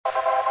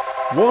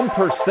One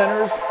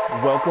Percenters,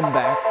 welcome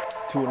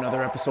back to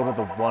another episode of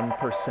the 1%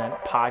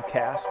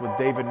 Podcast with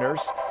David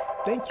Nurse.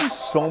 Thank you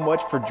so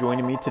much for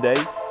joining me today.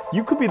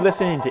 You could be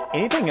listening to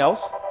anything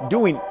else,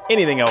 doing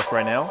anything else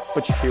right now,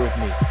 but you're here with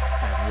me.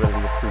 I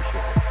really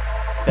appreciate it.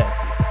 Thank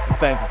you. I'm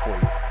thankful for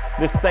you.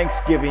 This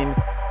Thanksgiving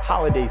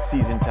holiday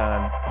season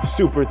time, I'm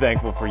super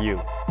thankful for you.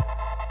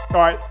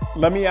 All right,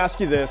 let me ask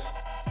you this.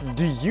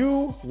 Do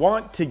you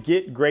want to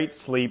get great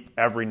sleep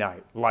every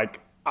night?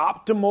 Like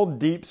optimal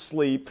deep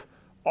sleep,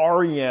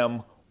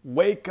 REM,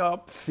 wake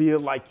up, feel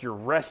like you're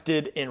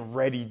rested and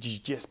ready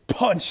to just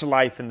punch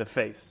life in the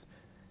face.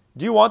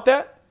 Do you want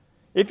that?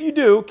 If you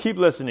do, keep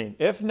listening.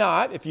 If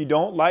not, if you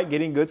don't like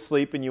getting good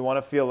sleep and you want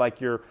to feel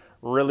like you're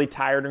really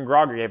tired and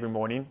groggy every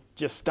morning,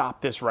 just stop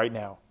this right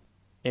now.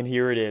 And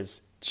here it is,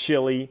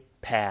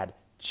 ChiliPad,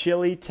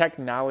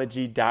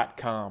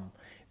 chilitechnology.com.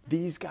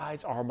 These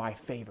guys are my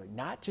favorite,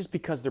 not just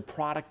because their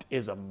product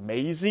is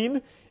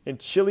amazing, and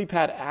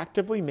ChiliPad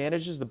actively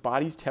manages the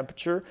body's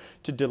temperature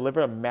to deliver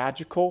a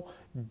magical,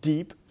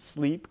 deep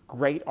sleep,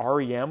 great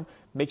REM,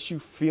 makes you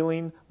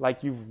feeling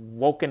like you've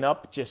woken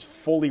up just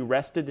fully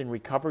rested and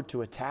recovered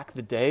to attack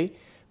the day.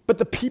 But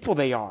the people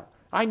they are,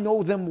 I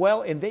know them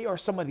well, and they are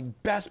some of the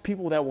best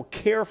people that will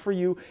care for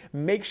you,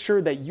 make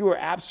sure that you are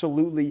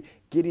absolutely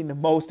getting the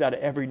most out of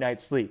every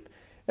night's sleep.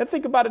 And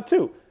think about it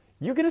too.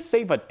 You're going to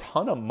save a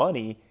ton of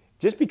money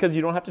just because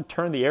you don't have to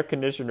turn the air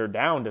conditioner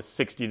down to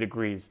 60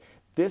 degrees.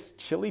 This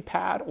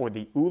ChiliPad or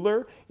the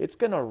Ooler, it's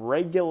going to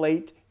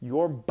regulate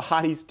your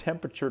body's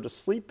temperature to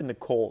sleep in the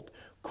cold.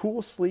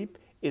 Cool sleep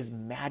is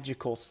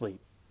magical sleep.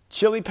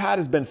 ChiliPad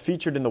has been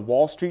featured in the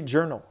Wall Street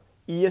Journal,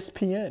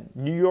 ESPN,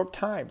 New York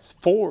Times,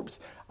 Forbes.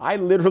 I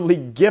literally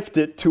gift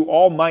it to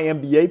all my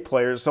NBA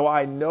players so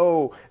I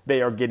know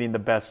they are getting the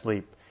best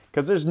sleep.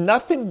 Because there's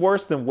nothing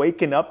worse than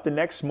waking up the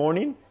next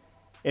morning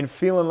and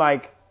feeling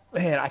like,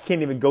 man, I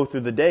can't even go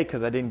through the day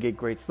because I didn't get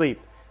great sleep.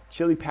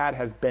 ChiliPad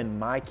has been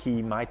my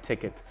key, my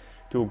ticket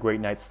to a great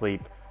night's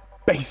sleep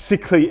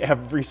basically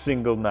every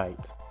single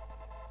night.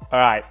 All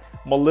right,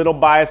 I'm a little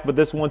biased, but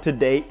this one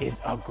today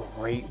is a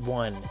great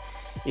one.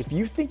 If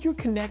you think you're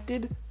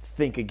connected,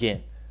 think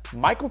again.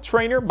 Michael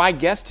Trainer, my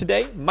guest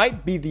today,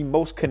 might be the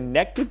most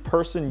connected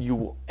person you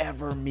will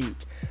ever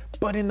meet,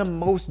 but in the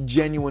most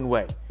genuine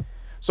way.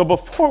 So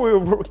before we were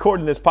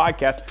recording this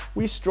podcast,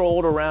 we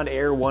strolled around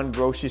Air One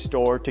grocery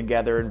store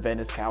together in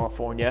Venice,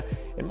 California,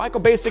 and Michael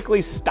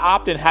basically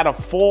stopped and had a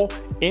full,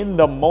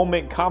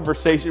 in-the-moment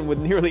conversation with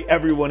nearly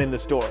everyone in the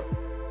store.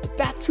 But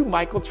that's who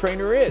Michael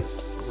Trainer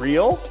is.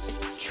 Real,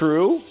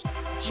 true,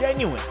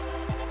 genuine.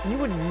 You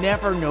would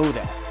never know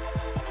that.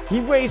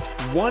 He raised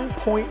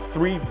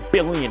 $1.3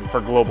 billion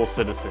for Global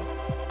Citizen,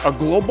 a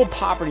global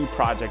poverty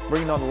project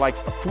bringing on the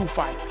likes of the Foo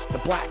Fighters, the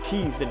Black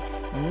Keys, and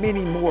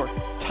many more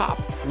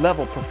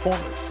top-level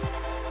performers.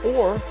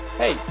 Or,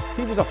 hey,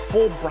 he was a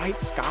Fulbright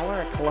scholar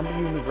at Columbia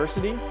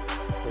University.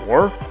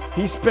 Or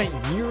he spent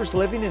years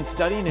living and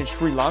studying in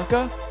Sri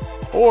Lanka.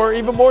 Or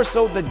even more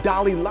so, the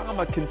Dalai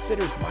Lama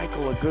considers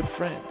Michael a good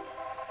friend.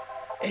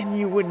 And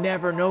you would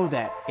never know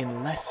that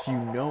unless you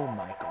know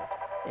Michael.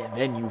 And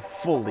then you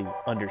fully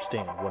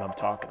understand what I'm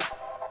talking about.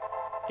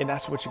 And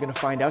that's what you're going to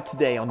find out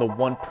today on the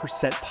 1%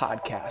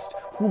 Podcast,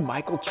 who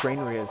Michael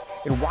Trainer is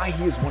and why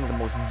he is one of the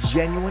most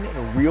genuine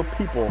and real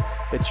people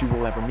that you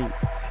will ever meet.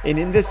 And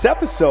in this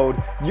episode,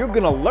 you're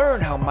going to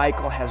learn how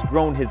Michael has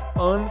grown his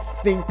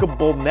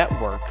unthinkable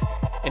network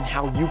and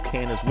how you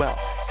can as well.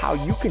 How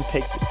you can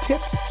take the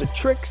tips, the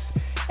tricks,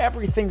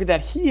 everything that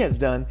he has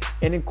done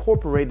and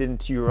incorporate it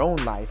into your own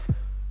life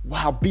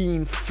while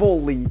being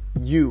fully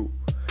you.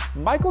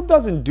 Michael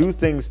doesn't do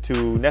things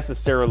to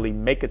necessarily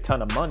make a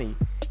ton of money.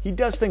 He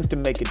does things to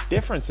make a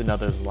difference in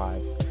others'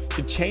 lives,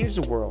 to change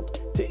the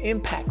world, to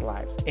impact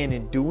lives. And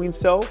in doing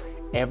so,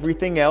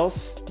 everything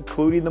else,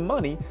 including the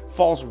money,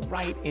 falls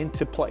right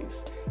into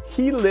place.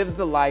 He lives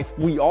the life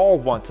we all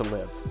want to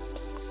live.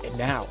 And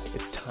now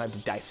it's time to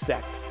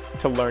dissect,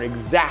 to learn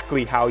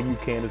exactly how you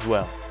can as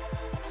well.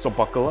 So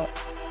buckle up,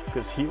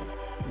 because here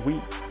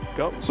we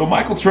go. So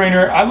Michael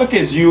Trainer, I look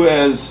at you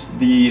as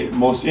the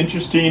most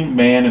interesting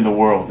man in the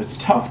world. It's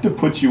tough to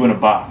put you in a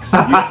box. You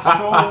have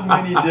so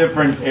many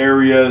different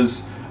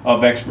areas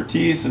of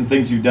expertise and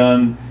things you've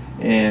done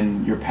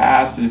in your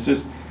past. And it's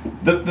just,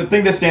 the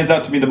thing that stands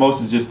out to me the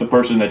most is just the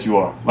person that you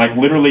are. Like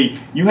literally,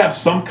 you have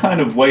some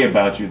kind of way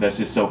about you that's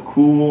just so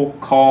cool,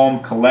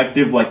 calm,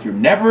 collective, like you're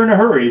never in a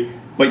hurry,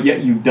 but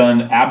yet you've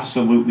done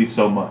absolutely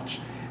so much.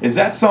 Is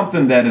that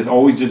something that has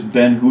always just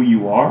been who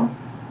you are?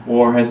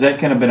 Or has that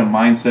kind of been a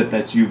mindset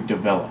that you've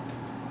developed?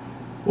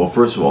 Well,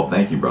 first of all,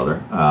 thank you,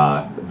 brother.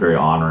 Very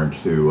honored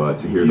to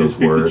hear those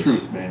words. The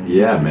truth, man.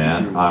 Yeah,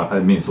 man.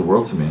 It means the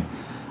world to me.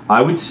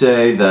 I would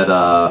say that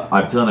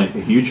I've done a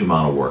huge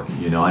amount of work.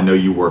 You know, I know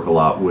you work a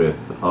lot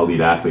with elite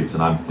athletes,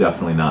 and I'm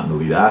definitely not an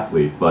elite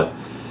athlete, but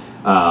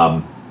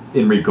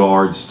in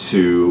regards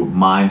to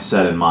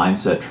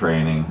mindset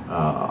training,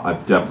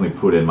 I've definitely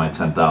put in my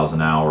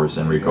 10,000 hours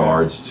in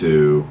regards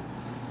to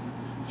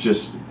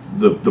just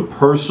the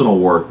personal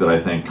work that I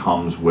think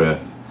comes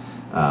with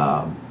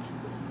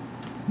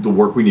the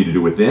work we need to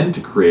do within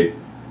to create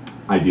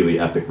ideally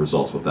epic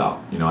results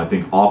without. I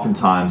think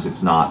oftentimes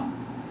it's not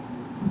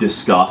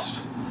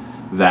discussed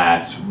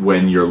that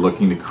when you're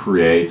looking to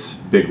create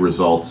big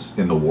results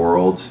in the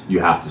world, you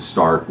have to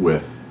start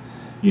with,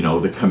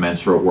 the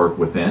commensurate work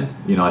within.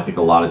 I think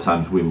a lot of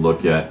times we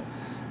look at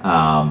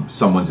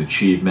someone's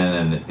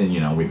achievement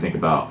and we think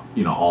about,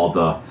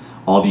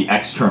 all the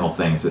external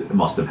things that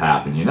must have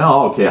happened.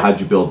 Okay, how'd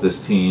you build this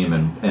team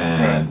and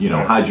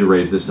Right. how'd you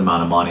raise this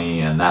amount of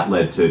money and that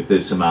led to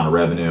this amount of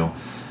revenue,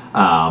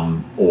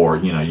 or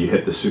you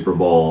hit the Super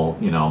Bowl.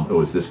 It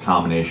was this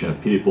combination of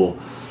people.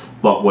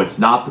 But what's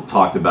not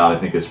talked about, I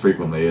think, as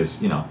frequently is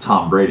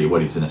Tom Brady.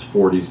 What, he's in his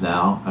 40s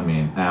now. I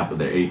mean,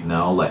 they're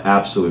 8-0, like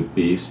absolute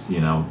beast.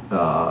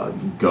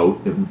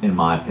 GOAT in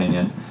my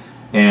opinion.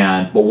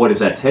 But what does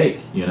that take?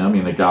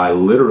 The guy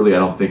literally, I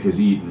don't think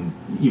has eaten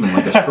even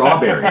like a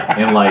strawberry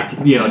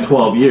in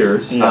 12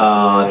 years.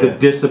 The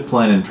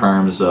discipline in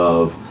terms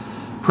of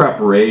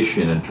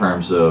preparation, in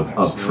terms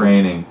of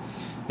training.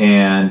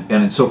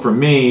 And so for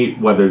me,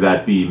 whether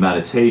that be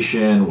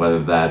meditation,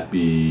 whether that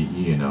be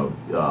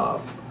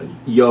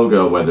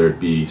yoga, whether it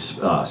be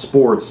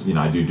sports,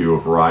 I do a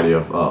variety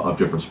of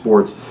different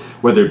sports,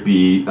 whether it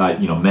be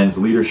men's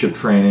leadership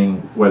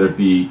training, whether it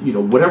be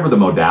whatever the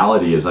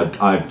modality is.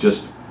 I've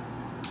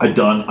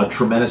done a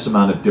tremendous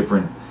amount of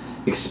different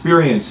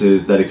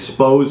experiences that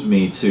expose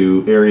me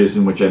to areas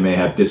in which I may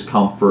have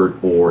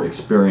discomfort or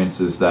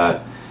experiences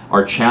that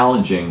are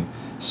challenging,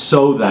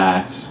 so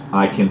that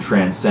I can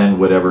transcend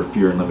whatever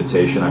fear and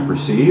limitation I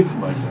perceive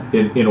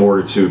in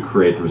order to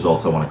create the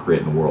results I want to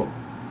create in the world.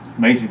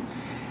 Amazing.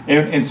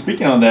 And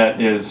speaking on that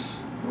is,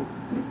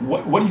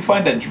 what do you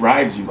find that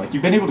drives you? Like,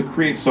 you've been able to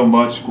create so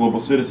much,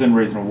 Global Citizen,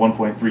 raising over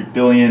 $1.3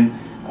 billion,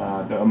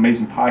 the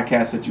amazing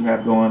podcast that you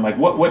have going. Like,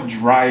 what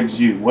drives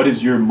you? What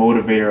is your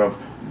motivator of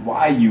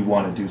why you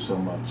want to do so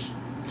much?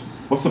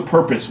 What's the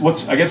purpose?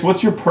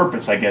 What's your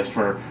purpose,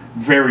 for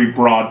very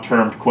broad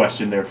termed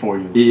question there for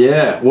you?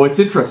 Yeah, well, it's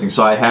interesting.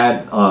 So I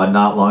had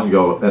not long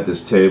ago at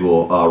this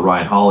table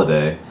Ryan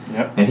Holiday,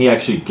 Yep. and he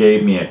actually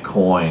gave me a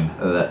coin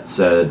that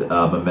said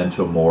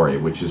Memento Mori,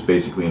 which is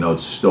basically an old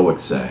Stoic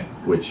saying,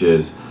 which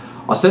is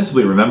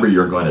ostensibly remember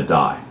you're going to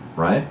die,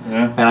 right?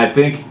 Yeah. And I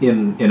think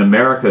in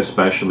America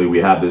especially, we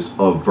have this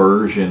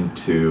aversion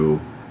to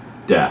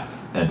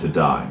death and to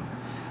dying.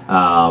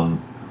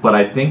 But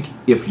I think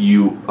if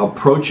you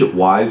approach it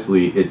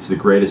wisely, it's the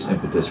greatest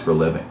impetus for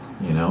living.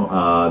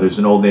 There's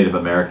an old Native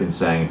American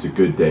saying, "It's a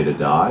good day to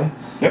die,"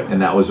 Yep.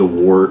 and that was a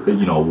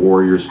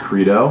warrior's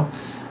credo.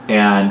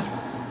 And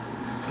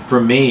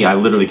for me, I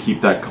literally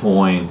keep that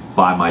coin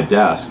by my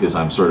desk as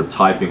I'm sort of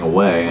typing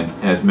away. And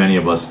as many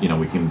of us,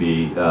 we can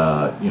be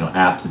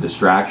apt to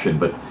distraction,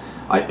 but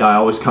I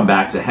always come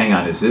back to, hang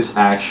on, is this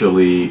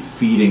actually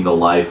feeding the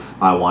life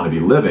I want to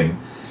be living?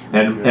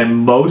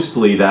 And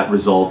mostly that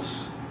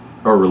results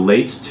or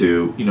relates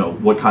to,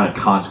 what kind of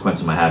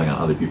consequence am I having on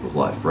other people's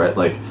life, right?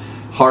 Like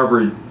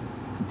Harvard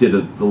did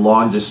the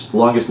longest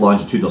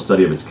longitudinal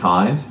study of its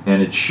kind,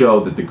 and it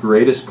showed that the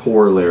greatest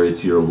corollary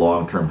to your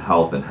long-term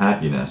health and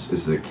happiness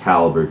is the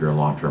caliber of your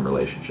long-term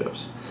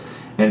relationships.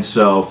 And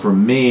so for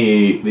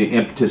me, the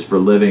impetus for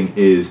living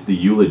is the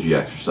eulogy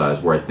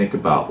exercise, where I think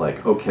about,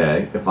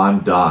 okay, if I'm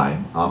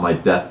dying on my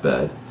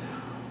deathbed,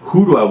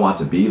 who do I want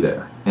to be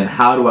there? And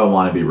how do I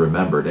want to be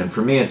remembered? And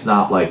for me, it's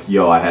not like,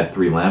 I had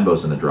 3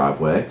 Lambos in the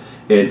driveway.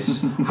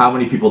 It's how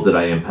many people did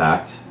I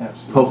impact?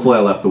 Absolutely. Hopefully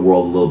I left the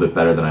world a little bit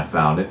better than I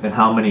found it. And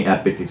how many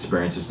epic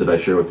experiences did I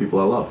share with people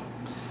I love?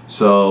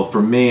 So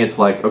for me, it's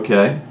like,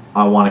 okay,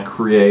 I want to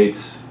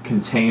create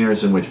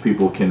containers in which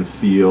people can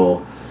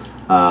feel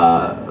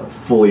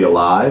fully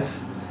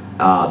alive,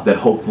 that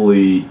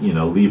hopefully,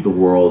 leave the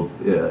world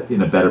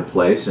in a better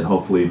place and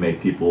hopefully make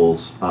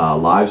people's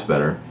lives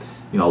better.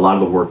 A lot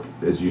of the work,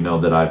 as you know,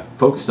 that I've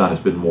focused on has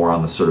been more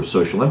on the sort of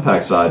social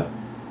impact side.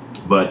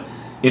 But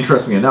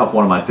interestingly enough,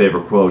 one of my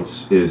favorite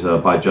quotes is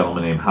by a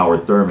gentleman named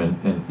Howard Thurman,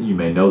 and you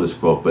may know this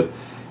quote, but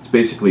it's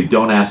basically,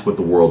 don't ask what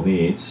the world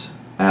needs,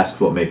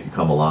 ask what make you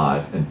come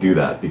alive, and do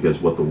that,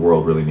 because what the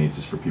world really needs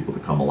is for people to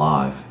come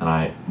alive.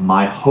 And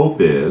my hope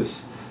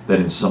is that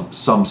in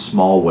some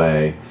small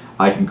way,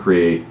 I can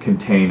create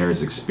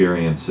containers,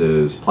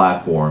 experiences,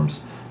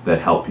 platforms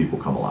that help people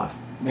come alive.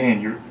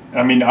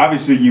 Man,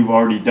 obviously you've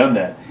already done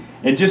that.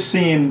 And just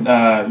seeing,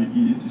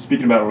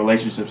 speaking about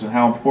relationships and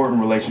how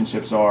important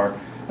relationships are,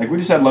 like we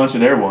just had lunch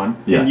at Air One,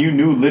 and you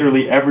knew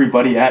literally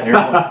everybody at Air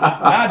One.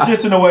 Not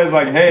just in a way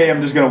like, hey,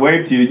 I'm just going to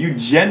wave to you. You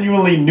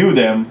genuinely knew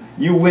them.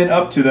 You went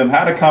up to them,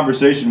 had a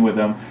conversation with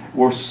them,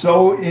 were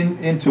so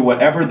into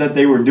whatever that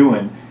they were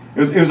doing. It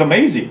was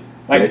amazing.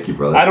 Like, thank you,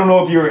 brother. I don't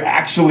know if you're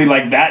actually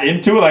like that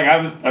into it. Like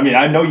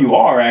I know you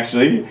are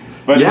actually.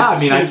 But yeah, I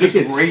think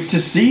it's great to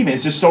see, man.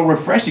 It's just so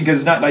refreshing because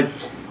it's not like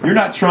you're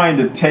not trying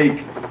to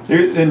take.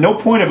 And no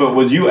point of it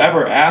was you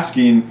ever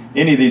asking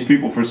any of these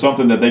people for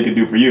something that they could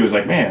do for you. It's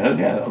like, man,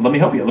 let me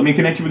help you. Let me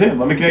connect you with him.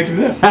 Let me connect you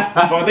with him.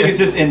 So I think it's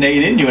just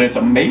innate in you, and it's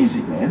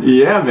amazing, man.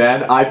 Yeah,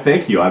 man. I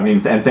thank you.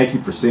 And thank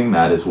you for seeing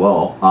that as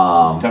well.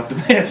 It's tough to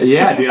miss.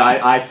 Yeah, dude.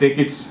 I think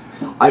it's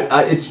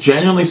it's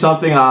genuinely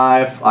something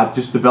I've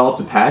just developed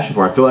a passion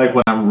for. I feel like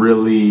when I'm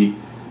really,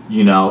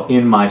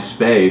 in my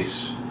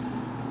space,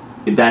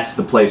 that's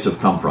the place I've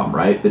come from,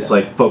 right? It's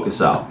like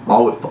focus out,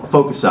 always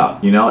focus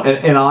out,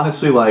 and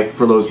honestly, like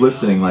for those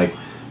listening, like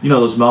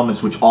those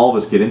moments which all of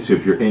us get into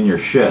if you're in your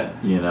shit,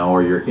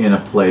 or you're in a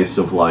place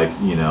of like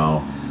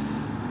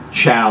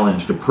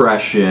challenge,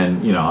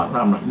 depression.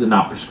 I'm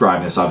not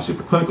prescribing this obviously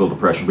for clinical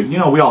depression, but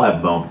we all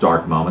have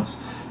dark moments.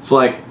 It's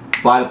like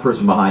buy the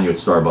person behind you at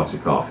Starbucks a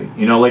coffee.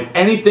 Like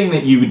anything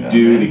that you would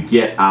do to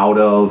get out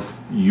of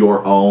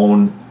your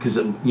own, because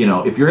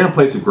if you're in a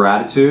place of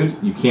gratitude,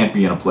 you can't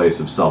be in a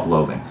place of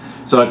self-loathing.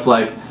 So it's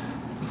like,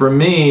 for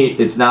me,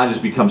 it's now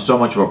just become so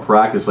much of a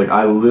practice. Like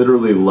I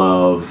literally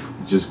love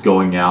just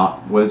going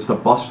out, whether it's the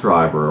bus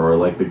driver or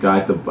like the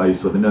guy I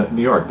used to live in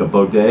New York, the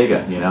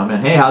bodega,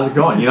 man, hey, how's it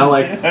going?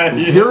 Like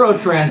zero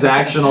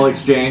transactional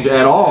exchange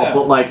at all.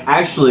 But like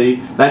actually,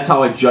 that's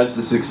how I judged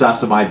the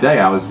success of my day.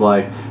 I was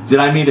like, did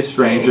I meet a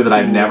stranger that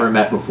I've never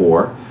met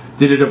before?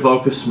 Did it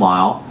evoke a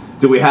smile?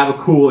 Did we have a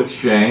cool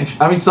exchange?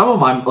 I mean, some of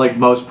my like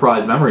most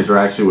prized memories are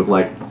actually with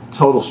like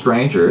total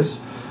strangers,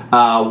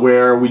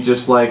 where we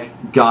just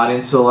like got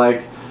into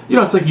like,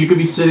 it's like you could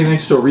be sitting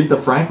next to Aretha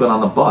Franklin on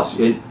the bus.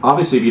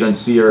 Obviously, if you didn't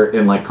see her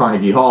in like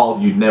Carnegie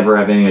Hall, you'd never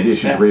have any idea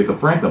she's Aretha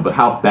Franklin. But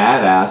how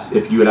badass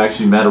if you had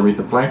actually met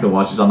Aretha Franklin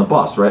while she's on the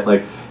bus, right?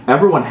 Like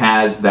everyone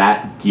has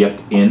that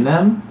gift in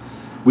them.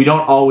 We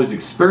don't always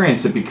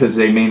experience it because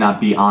they may not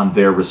be on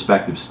their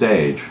respective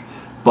stage.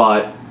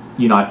 But,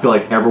 I feel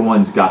like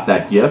everyone's got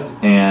that gift.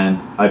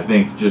 And I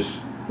think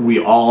just we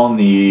all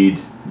need,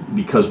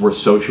 because we're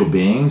social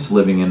beings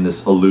living in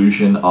this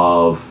illusion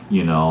of,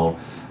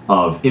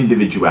 of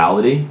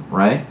individuality,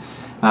 right?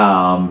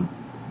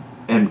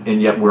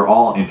 And yet we're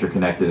all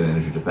interconnected and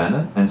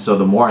interdependent. And so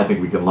the more I think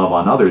we can love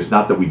on others,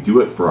 not that we do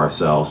it for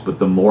ourselves, but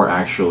the more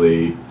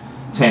actually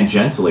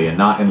tangentially and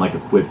not in like a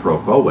quid pro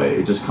quo way,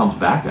 it just comes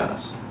back at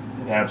us.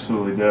 It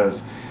absolutely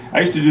does. I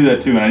used to do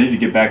that too, and I need to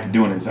get back to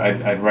doing this.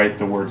 I'd write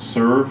the word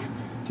serve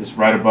just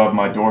right above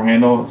my door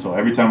handle. So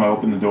every time I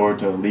open the door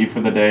to leave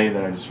for the day,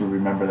 that I just would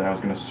remember that I was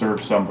going to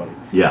serve somebody.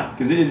 Yeah.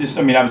 Because it just,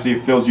 obviously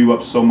it fills you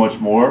up so much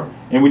more.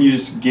 And when you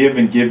just give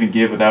and give and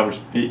give without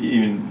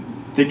even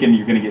thinking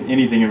you're going to get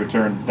anything in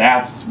return,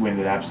 that's when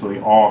it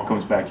absolutely all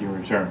comes back to you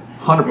in return.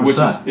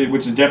 100%.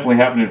 Which is definitely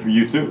happening for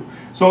you too.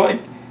 So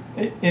like,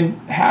 in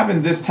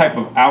having this type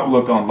of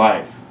outlook on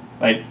life,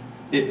 like,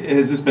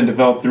 has this been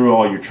developed through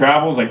all your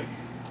travels? Like,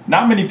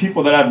 not many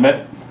people that I've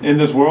met in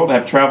this world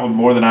have traveled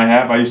more than I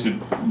have. I used to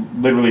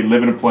literally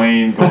live in a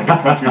plane, going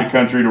to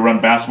country to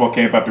run basketball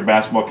camp after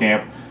basketball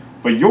camp.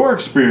 But your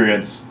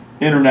experience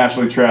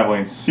internationally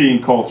traveling,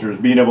 seeing cultures,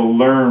 being able to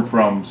learn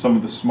from some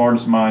of the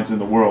smartest minds in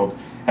the world,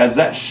 has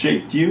that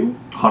shaped you?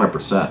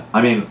 100%.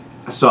 I mean,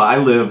 so I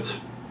lived,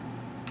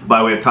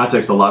 by way of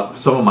context,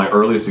 some of my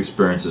earliest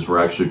experiences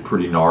were actually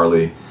pretty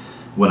gnarly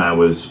when I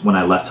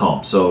left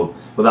home. So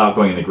without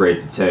going into great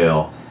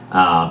detail,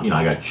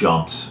 I got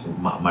jumped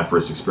my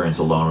first experience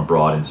alone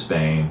abroad in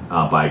Spain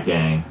by a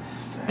gang.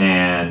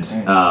 And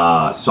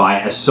so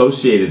I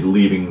associated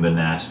leaving the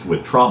nest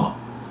with trauma.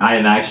 I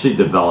had actually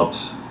developed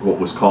what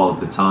was called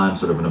at the time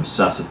sort of an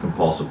obsessive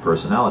compulsive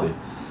personality.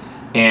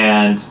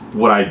 And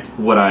what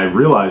I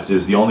realized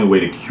is the only way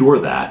to cure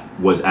that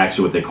was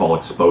actually what they call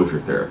exposure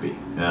therapy.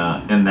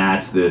 And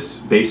that's this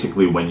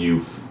basically when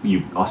you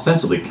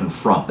ostensibly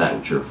confront that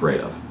which you're afraid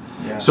of.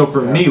 Yeah, so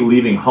for me,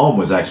 leaving home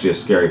was actually a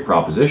scary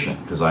proposition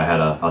because I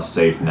had a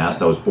safe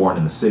nest. I was born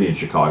in the city in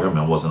Chicago. I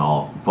mean, it wasn't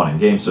all fun and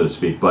games, so to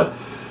speak, but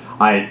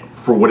I,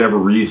 for whatever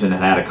reason,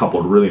 had a couple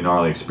of really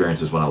gnarly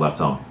experiences when I left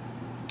home.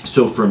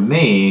 So for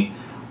me,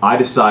 I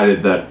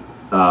decided that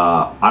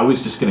I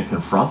was just going to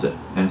confront it.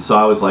 And so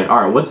I was like,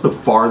 all right, what's the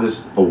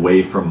farthest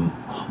away from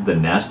the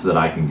nest that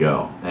I can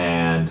go?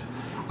 And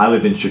I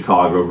lived in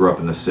Chicago, grew up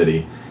in the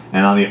city.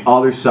 And on the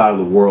other side of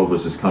the world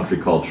was this country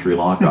called Sri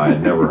Lanka I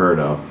had never heard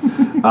of.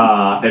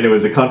 And it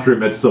was a country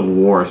amidst civil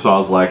war. So I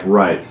was like,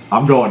 right,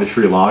 I'm going to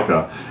Sri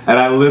Lanka. And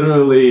I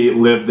literally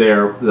lived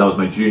there. That was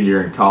my junior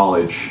year in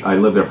college. I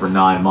lived there for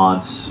 9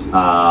 months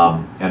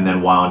and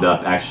then wound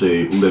up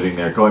actually living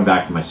there, going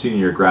back for my senior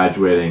year,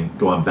 graduating,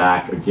 going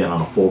back again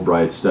on a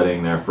Fulbright,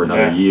 studying there for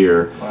another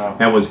year,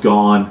 and was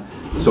gone.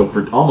 So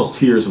for almost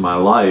 2 years of my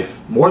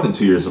life, more than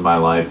 2 years of my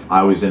life,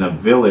 I was in a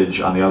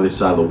village on the other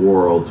side of the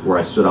world where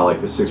I stood out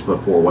like the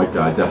 6'4" white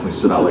guy. I definitely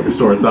stood out like a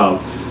sore thumb.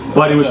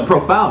 But it was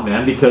profound,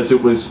 man, because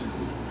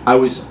I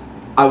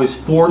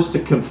was forced to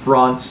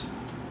confront,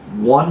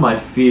 one, my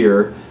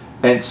fear,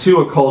 and two,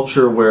 a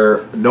culture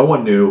where no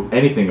one knew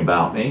anything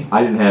about me.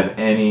 I didn't have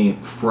any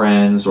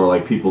friends or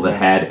like people that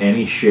had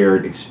any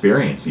shared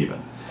experience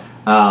even.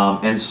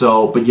 And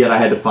so, but yet I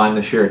had to find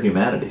the shared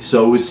humanity.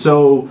 So it was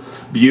so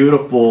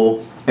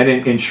beautiful. And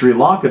in Sri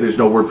Lanka, there's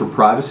no word for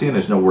privacy and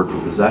there's no word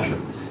for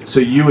possession. So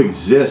you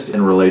exist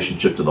in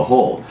relationship to the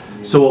whole.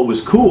 So what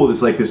was cool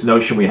is like this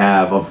notion we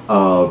have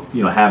of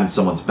having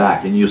someone's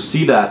back. And you'll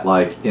see that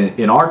like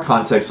in our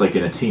context, like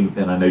in a team,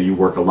 and I know you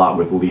work a lot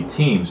with elite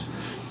teams,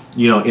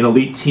 in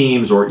elite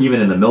teams or even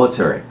in the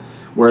military,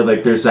 where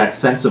like there's that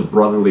sense of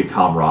brotherly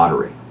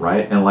camaraderie,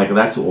 right? And like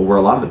that's where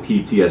a lot of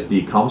the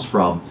PTSD comes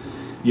from.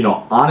 You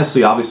know,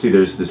 honestly, obviously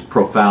there's this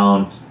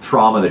profound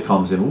trauma that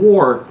comes in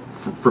war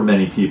for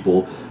many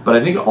people, but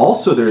I think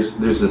also there's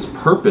this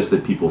purpose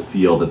that people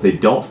feel that they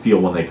don't feel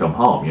when they come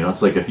home. You know,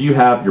 it's like if you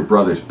have your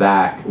brother's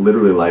back,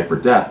 literally life or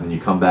death, and you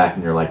come back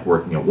and you're like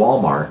working at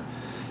Walmart,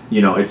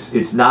 you know,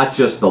 it's not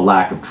just the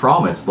lack of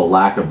trauma, it's the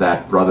lack of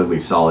that brotherly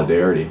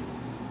solidarity.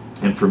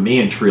 And for me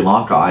in Sri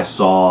Lanka, I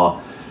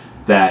saw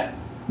that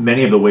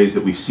many of the ways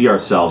that we see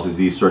ourselves as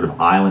these sort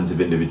of islands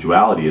of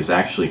individuality is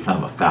actually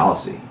kind of a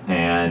fallacy.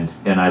 And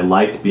I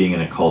liked being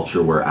in a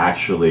culture where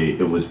actually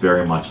it was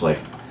very much like,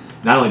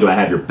 not only do I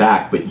have your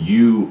back, but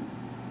you,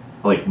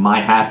 like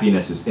my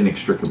happiness is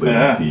inextricably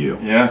linked to you.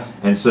 Yeah.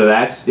 And so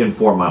that's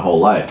informed my whole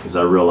life because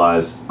I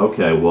realized,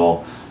 okay,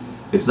 well,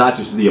 it's not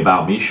just the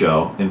About Me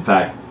show. In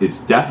fact, it's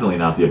definitely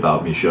not the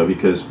About Me show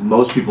because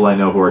most people I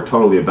know who are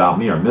totally about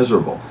me are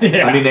miserable.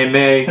 Yeah. I mean, they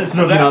may,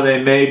 no doubt.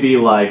 they may be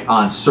like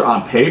on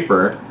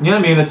paper. You know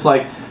what I mean? It's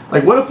like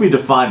what if we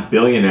define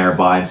billionaire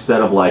by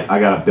instead of like I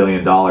got $1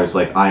 billion,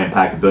 like I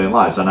impact 1 billion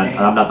lives? And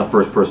I'm not the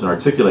first person to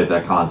articulate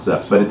that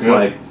concept, but it's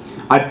like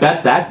I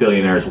bet that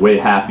billionaire is way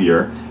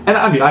happier. And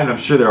I mean, I'm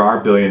sure there are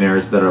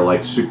billionaires that are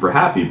like super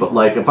happy, but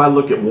like if I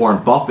look at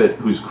Warren Buffett,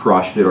 who's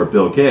crushed it, or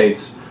Bill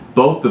Gates,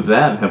 both of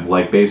them have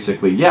like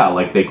basically,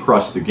 like they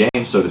crushed the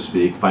game, so to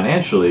speak,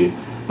 financially,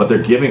 but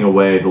they're giving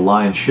away the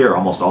lion's share,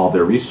 almost all of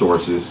their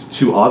resources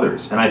to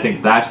others. And I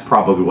think that's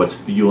probably what's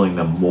fueling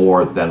them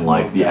more than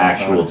like the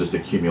actual just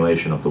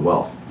accumulation of the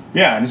wealth.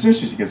 Yeah, and it's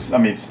interesting because, I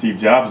mean, Steve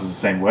Jobs was the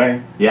same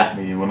way. Yeah. I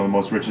mean, one of the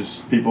most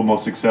richest people,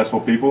 most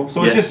successful people.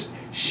 So it's just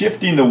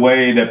shifting the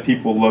way that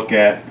people look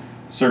at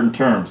certain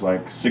terms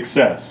like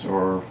success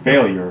or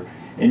failure.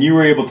 And you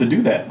were able to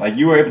do that. Like,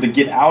 you were able to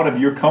get out of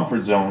your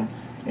comfort zone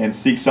and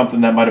seek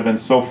something that might have been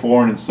so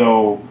foreign and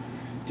so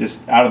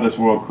just out of this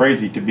world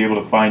crazy to be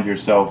able to find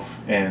yourself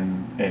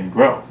and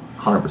grow.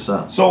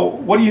 100%. So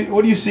what do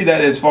you see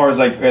that as far as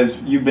like as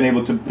you've been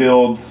able to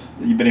build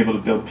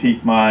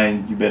Peak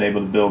Mind, you've been able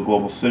to build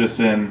Global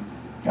Citizen,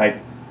 like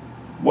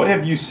what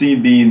have you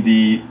seen being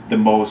the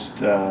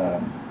most I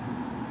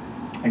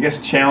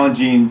guess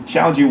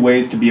challenging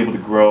ways to be able to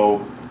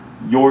grow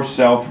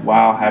yourself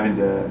while having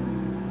to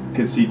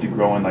concede to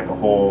growing like a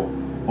whole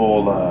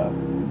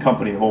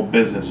company, whole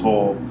business,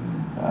 whole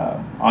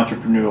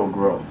entrepreneurial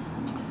growth?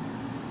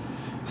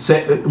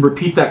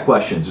 Repeat that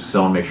question, just because I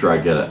want to make sure I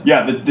get it.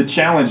 Yeah, the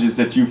challenges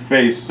that you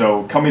face.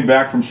 So coming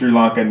back from Sri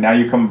Lanka, now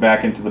you're coming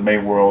back into the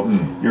main world.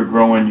 You're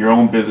growing your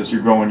own business.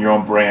 You're growing your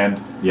own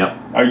brand. Yep.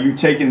 Are you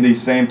taking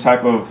these same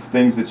type of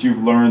things that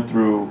you've learned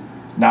through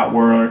not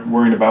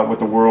worrying about what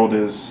the world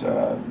is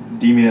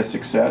deeming as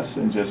success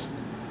and just?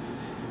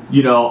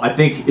 I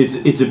think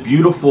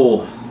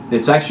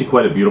it's actually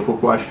quite a beautiful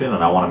question,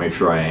 and I want to make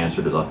sure I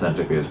answer it as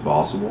authentically as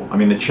possible. I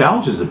mean, the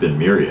challenges have been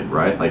myriad,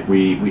 right? Like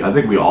I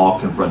think we all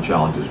confront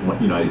challenges.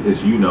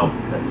 As you know,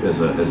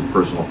 as a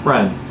personal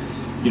friend,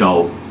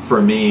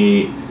 for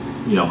me,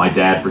 my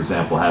dad, for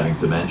example, having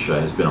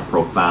dementia has been a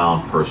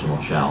profound personal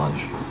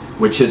challenge,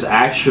 which has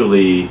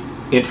actually,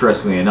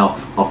 interestingly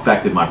enough,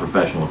 affected my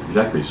professional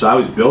trajectory. So I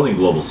was building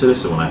Global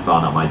Citizen when I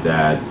found out my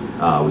dad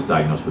was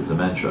diagnosed with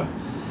dementia,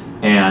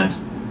 and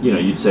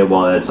you'd say,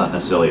 well, it's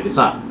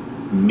not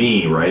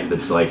me, right,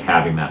 that's like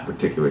having that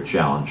particular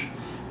challenge,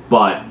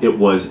 but it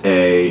was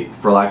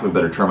for lack of a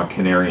better term, a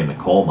canary in the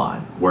coal mine,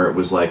 where it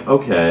was like,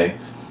 okay,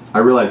 I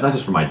realized not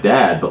just for my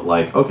dad, but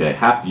like, okay,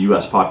 half the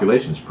US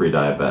population is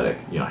pre-diabetic,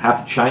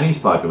 half the Chinese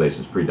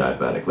population is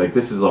pre-diabetic, like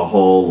this is a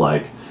whole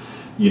like,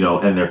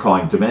 and they're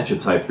calling dementia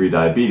type 3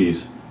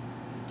 diabetes.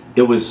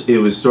 And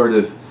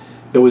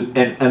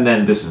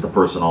then this is the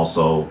person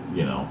also,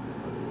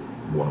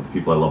 one of the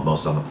people I love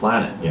most on the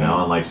planet,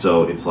 and like,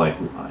 so it's like,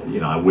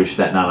 I wish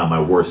that not on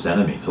my worst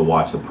enemy, to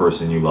watch the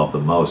person you love the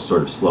most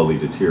sort of slowly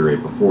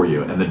deteriorate before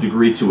you. And the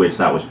degree to which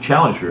that was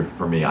challenging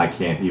for me, I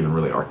can't even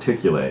really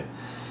articulate.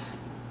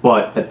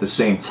 But at the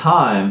same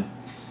time,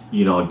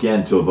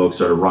 again, to evoke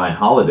sort of Ryan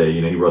Holiday,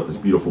 he wrote this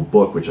beautiful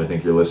book, which I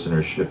think your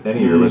listeners, if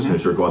any of your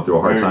listeners who are going through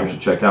a hard time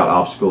should check out,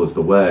 Obstacle is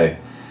the Way.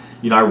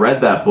 I read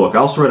that book. I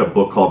also read a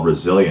book called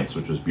Resilience,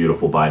 which was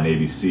beautiful, by a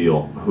Navy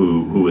SEAL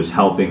who was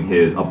helping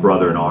a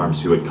brother in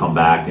arms who had come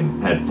back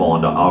and had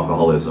fallen to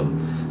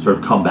alcoholism, sort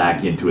of come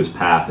back into his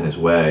path and his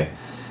way.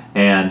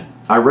 And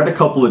I read a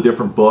couple of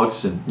different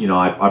books, and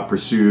I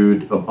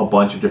pursued a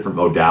bunch of different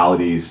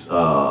modalities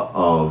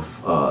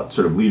of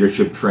sort of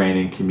leadership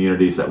training,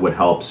 communities that would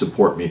help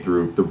support me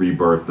through the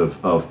rebirth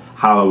of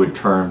how I would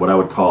turn what I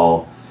would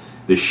call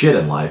the shit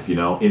in life,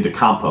 into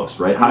compost,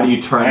 right? How do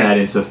you turn that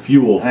into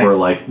fuel for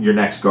like your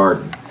next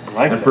garden?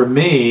 And for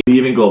me,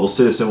 leaving Global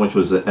Citizen, which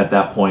was at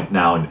that point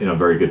now in a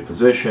very good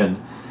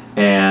position,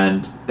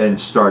 and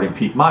starting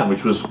Peak Mind,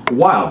 which was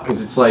wild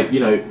because it's like,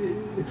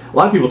 a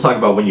lot of people talk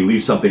about when you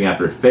leave something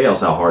after it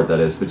fails, how hard that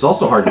is, but it's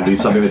also hard to leave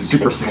something that's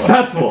super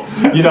successful,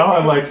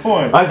 and like,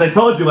 as I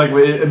told you, like,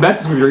 it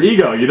messes with your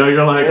ego, you're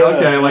like,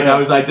 I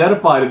was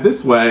identified in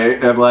this way,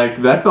 and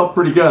like, that felt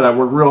pretty good, I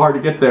worked real hard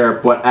to get there,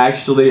 but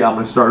actually, I'm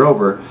going to start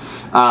over,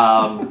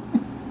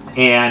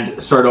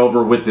 and start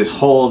over with this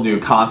whole new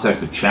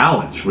context of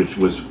challenge, which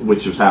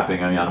was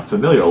happening on a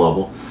familiar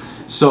level.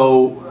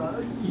 So,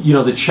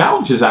 the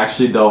challenges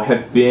actually though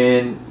have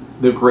been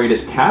the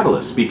greatest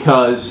catalyst,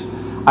 because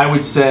I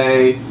would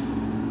say,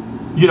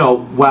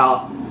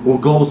 while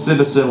Global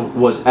Citizen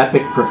was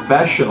epic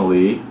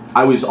professionally,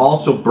 I was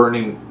also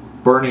burning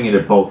it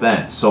at both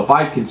ends. So if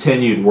I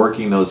continued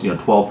working those 12,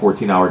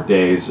 14-hour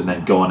days and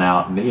then going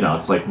out, and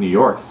it's like New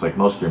York, it's like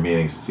most of your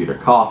meetings, it's either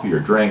coffee or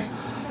drinks.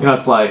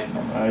 It's like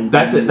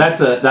that's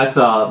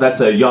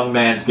a young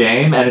man's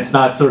game, and it's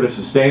not sort of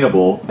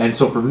sustainable. And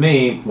so for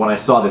me, when I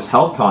saw this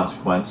health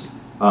consequence,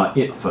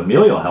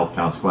 familial health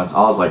consequence,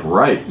 I was like,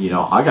 right,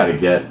 I got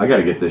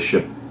to get this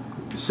ship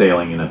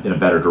sailing in a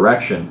better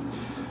direction.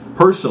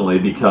 Personally,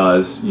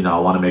 because I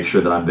want to make sure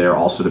that I'm there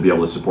also to be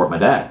able to support my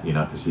dad,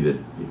 because he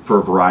did, for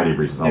a variety of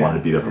reasons, I wanted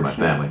to be there for my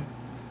family.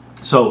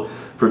 So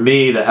for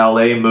me, the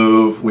LA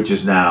move, which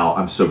is now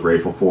I'm so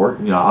grateful for,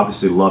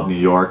 obviously love New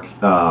York,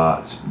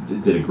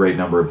 did a great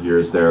number of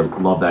years there,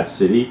 love that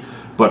city.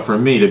 But for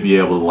me to be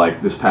able to,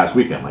 like this past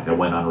weekend, like I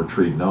went on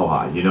retreat in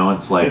Ojai,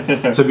 it's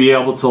like to be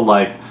able to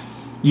like,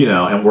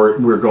 and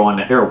we're going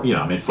to air,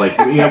 it's like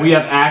we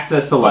have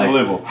access to like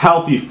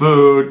healthy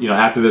food.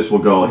 After this we'll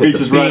go hit the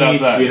beach. Right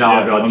outside.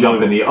 I'll go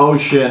jump in the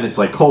ocean. It's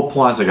like cold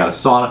plunge. I got a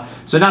sauna.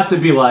 So not to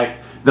be like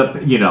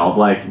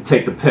like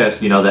take the piss,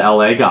 the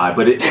LA guy,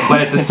 but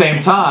at the same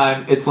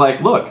time, it's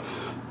like, look,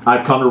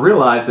 I've come to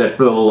realize that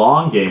for the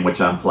long game, which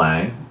I'm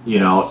playing,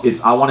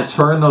 I want to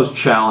turn those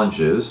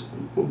challenges,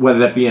 whether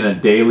that be in a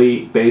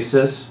daily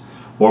basis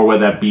or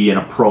whether that be in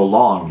a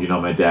prolonged.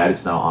 My dad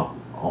is now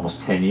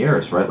almost 10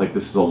 years, right? Like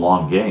this is a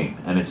long game,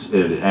 and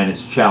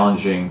it's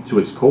challenging to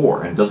its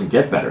core, and it doesn't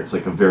get better. It's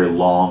like a very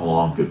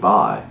long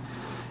goodbye.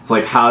 It's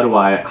like how do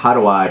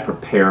I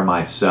prepare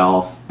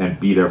myself and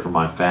be there for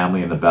my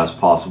family in the best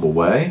possible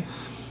way?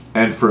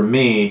 And for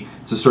me,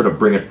 to sort of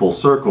bring it full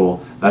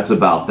circle, that's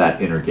about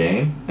that inner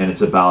game, and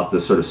it's about the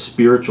sort of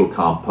spiritual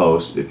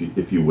compost,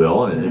 if you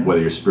will, and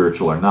whether you're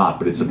spiritual or not.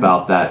 But it's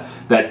about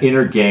that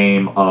inner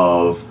game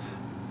of,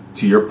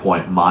 to your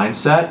point,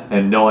 mindset,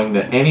 and knowing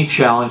that any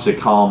challenge that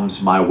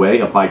comes my way,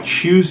 if I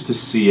choose to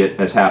see it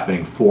as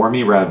happening for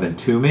me rather than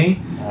to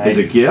me, is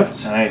a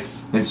gift. Nice.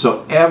 And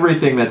so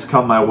everything that's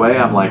come my way,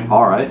 I'm like,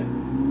 all right,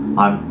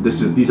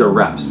 these are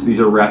reps. These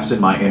are reps in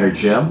my inner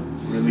gym.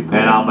 Really cool.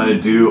 And I'm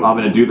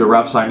gonna do the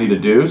reps I need to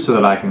do so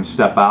that I can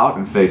step out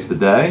and face the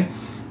day.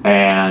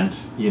 And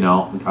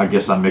I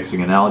guess I'm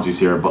mixing analogies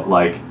here, but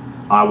like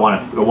I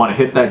want to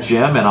hit that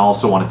gym, and I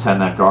also want to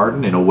tend that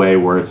garden in a way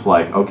where it's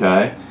like,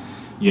 okay,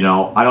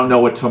 I don't know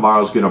what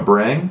tomorrow's going to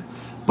bring,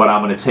 but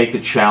I'm going to take the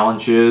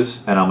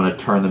challenges and I'm going to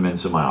turn them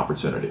into my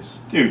opportunities.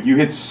 Dude, you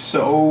hit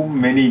so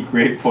many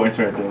great points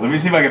right there. Let me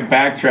see if I can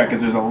backtrack,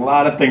 because there's a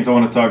lot of things I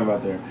want to talk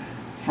about there.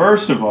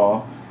 First of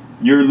all,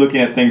 you're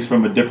looking at things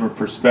from a different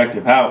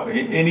perspective. How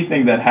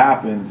anything that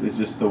happens is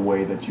just the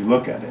way that you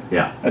look at it.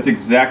 Yeah. That's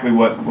exactly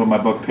what my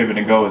book Pivot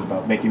and Go is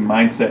about, making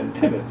mindset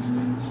pivots.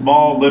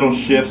 Small little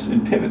shifts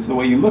and pivots, the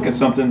way you look at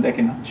something that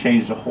can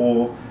change the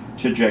whole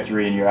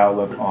trajectory in your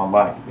outlook on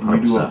life, and you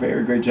 100%. do a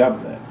very great job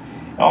of that.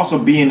 And also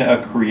being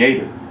a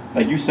creator,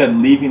 like you said,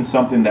 leaving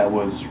something that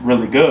was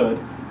really good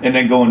and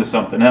then going to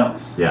something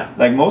else. Yeah.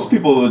 Like most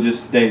people will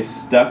just stay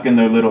stuck in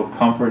their little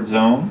comfort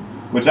zone,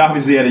 which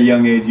obviously at a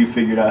young age you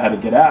figured out how to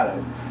get out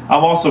of.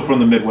 I'm also from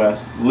the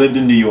Midwest, lived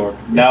in New York,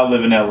 now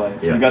live in LA,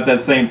 so we got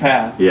that same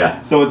path.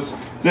 Yeah. So it's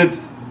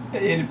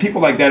and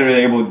people like that are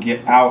able to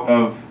get out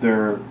of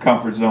their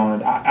comfort zone,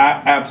 and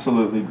I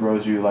absolutely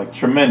grows you like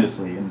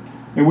tremendously. And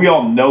we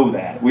all know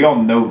that.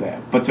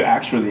 But to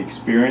actually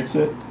experience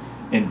it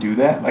and do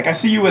that, like I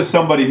see you as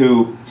somebody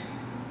who,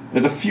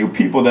 there's a few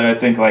people that I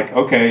think like,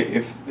 okay,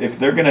 if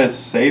they're gonna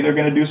say they're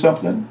gonna do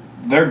something,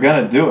 they're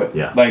gonna do it.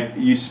 Yeah. Like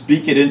you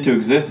speak it into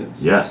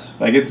existence. Yes.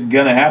 Like it's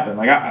gonna happen.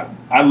 Like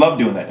I love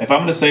doing that. If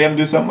I'm gonna say I'm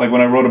gonna do something, like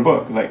when I wrote a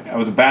book, like I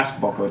was a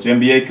basketball coach,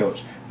 NBA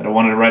coach, that I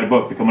wanted to write a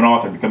book, become an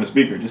author, become a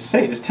speaker. Just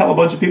say it. Just tell a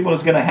bunch of people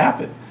it's gonna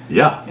happen.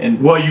 Yeah.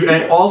 And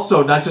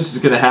also not just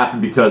it's gonna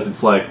happen because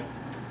it's like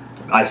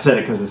I said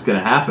it because it's going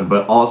to happen,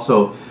 but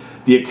also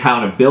the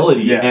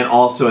accountability, and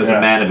also as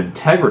a man of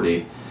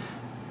integrity,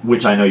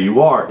 which I know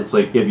you are. It's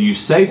like if you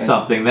say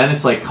something, then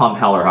it's like come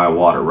hell or high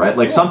water, right?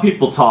 Like some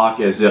people talk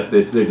as if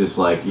they're just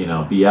like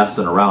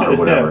BSing around or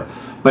whatever,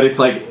 but it's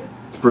like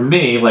for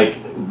me, like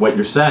what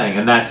you're saying,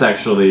 and that's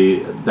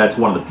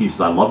one of the pieces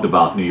I loved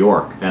about New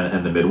York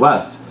and the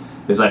Midwest.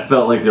 Is I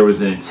felt like there was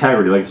an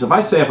integrity. Like, so if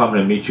I say if I'm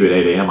going to meet you at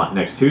 8 a.m.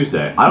 next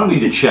Tuesday, I don't need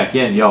to check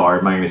in. Are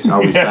we going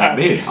to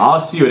meeting? I'll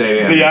see you at 8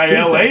 a.m. See,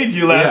 I LA'd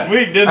you last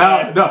week, didn't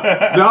I?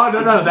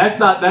 No. That's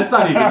not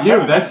even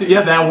you.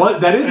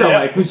 That is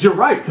LA, because you're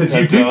right, because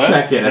you do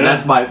check in, and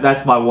that's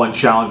my one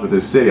challenge with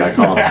this city. I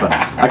call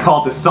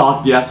it the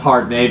soft yes,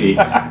 hard Navy.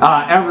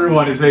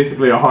 Everyone is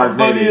basically a hard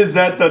Navy. How funny is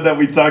that though that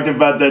we talked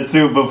about that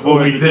too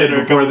before we did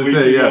before the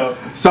city? Yeah.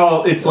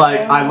 So it's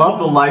like I love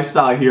the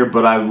lifestyle here,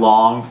 but I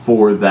long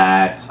for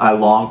that. I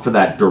long for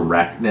that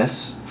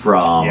directness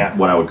from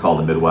what I would call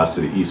the Midwest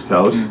to the East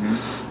Coast.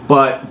 Mm-hmm.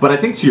 But I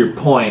think to your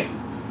point,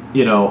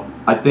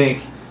 I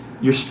think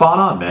you're spot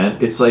on, man.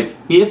 It's like,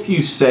 if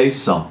you say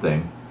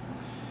something,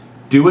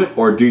 do it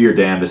or do your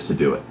damnedest to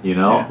do it, you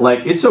know? Yeah. Like,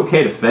 it's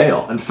okay to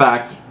fail. In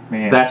fact,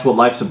 Man. that's what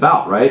life's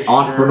about, right?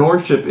 Sure.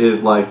 Entrepreneurship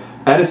is like,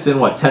 Edison,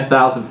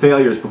 10,000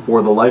 failures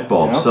before the light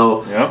bulb. Yep.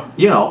 So, Yep.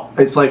 you know,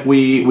 it's like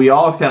we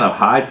all kind of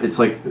hide. It's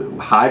like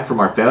hide from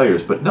our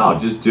failures, but no,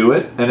 just do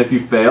it. And if you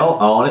fail,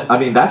 own it. I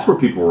mean, that's where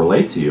people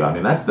relate to you. I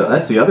mean, that's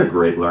the other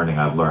great learning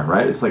I've learned,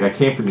 right? It's like I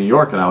came from New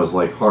York and I was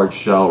like hard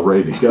shell,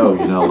 ready to go.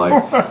 You know,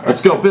 like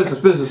let's go,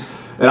 business.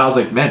 And I was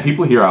like, man,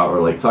 people here are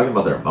like talking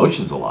about their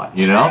emotions a lot,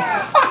 you know?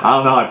 I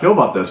don't know how I feel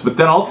about this. But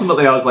then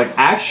ultimately I was like,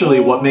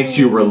 actually what makes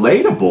you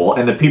relatable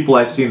and the people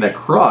I've seen that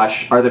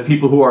crush are the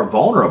people who are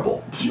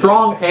vulnerable.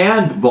 Strong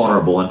and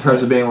vulnerable in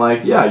terms of being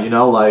like, yeah, you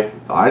know, like,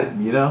 I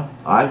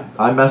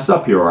messed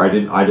up here, or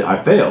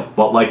I failed.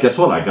 But like, guess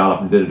what? I got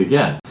up and did it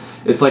again.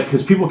 It's like,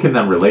 because people can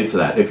then relate to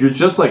that. If you're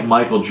just like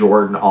Michael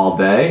Jordan all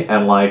day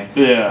and like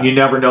you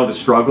never know the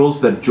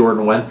struggles that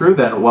Jordan went through,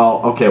 then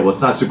well,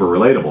 it's not super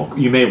relatable.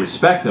 You may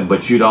respect him,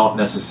 but you don't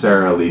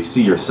necessarily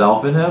see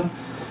yourself in him.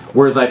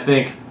 Whereas I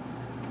think,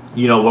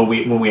 you know,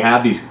 when we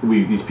have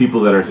these people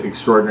that are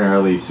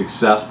extraordinarily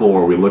successful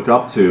or we look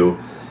up to,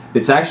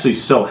 it's actually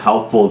so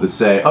helpful to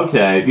say,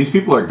 okay, these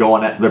people are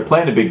they're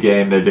playing a big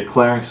game, they're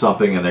declaring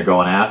something and they're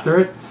going after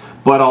it,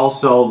 but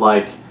also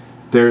like,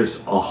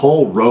 there's a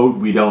whole road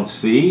we don't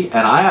see,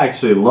 and I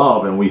actually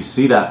love, and we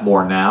see that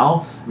more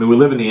now. I mean, we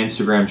live in the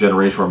Instagram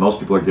generation where most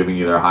people are giving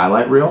you their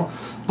highlight reel,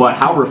 but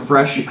how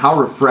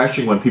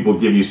refreshing when people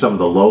give you some of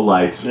the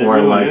lowlights or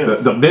really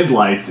like the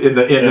midlights in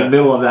the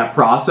middle of that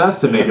process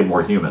to make it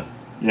more human.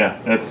 Yeah,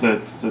 that's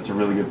a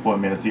really good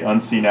point, man. It's the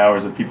unseen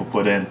hours that people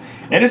put in,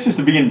 and it's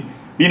just being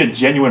a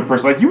genuine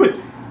person. Like you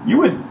would,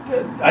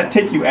 I'd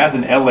take you as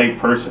an LA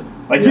person.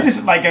 Like you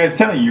just, like I was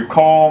telling you, you're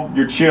calm,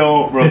 you're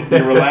chill,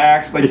 you're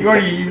relaxed. Like you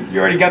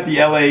already got the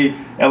LA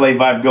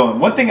vibe going.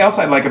 One thing else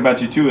I like about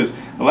you too is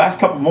the last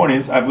couple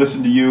mornings I've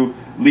listened to you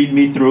lead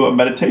me through a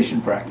meditation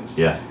practice.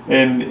 Yeah.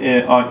 And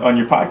on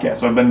your podcast,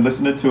 so I've been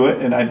listening to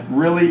it, and I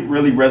really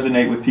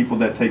resonate with people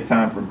that take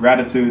time for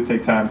gratitude,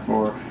 take time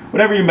for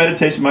whatever your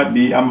meditation might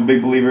be. I'm a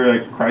big believer.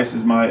 Like Christ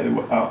is my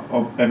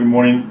every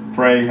morning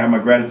pray, have my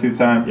gratitude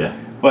time. Yeah.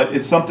 But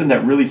it's something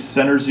that really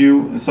centers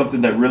you, and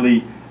something that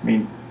really, I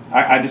mean,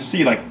 I just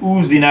see like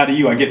oozing out of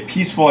you. I get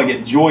peaceful. I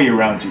get joy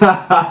around you.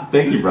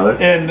 Thank you, brother.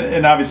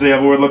 And obviously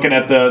we're looking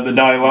at the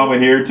Dalai Lama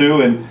here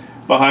too, and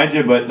behind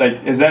you. But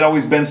like, has that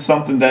always been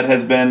something that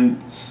has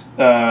been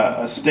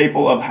a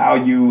staple of how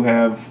you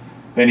have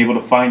been able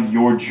to find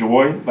your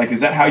joy? Like, is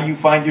that how you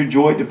find your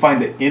joy? To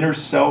find the inner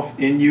self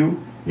in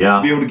you? Yeah.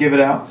 To be able to give it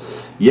out?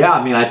 Yeah,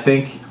 I mean, I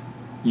think,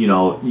 you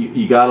know,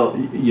 you gotta,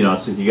 you know,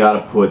 it's like you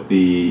gotta put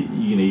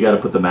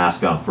the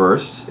mask on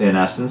first, in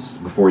essence,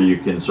 before you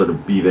can sort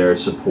of be there,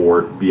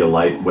 support, be a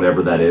light,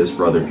 whatever that is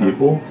for other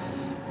people.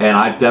 And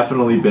I've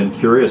definitely been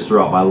curious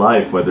throughout my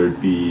life, whether it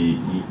be,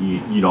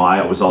 you know,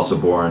 I was also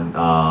born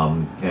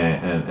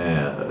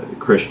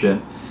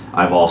Christian.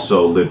 I've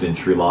also lived in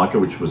Sri Lanka,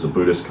 which was a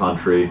Buddhist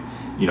country.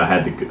 You know,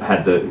 had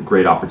the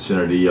great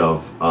opportunity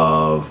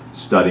of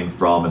studying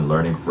from and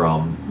learning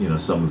from, you know,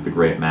 some of the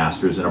great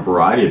masters in a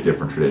variety of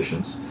different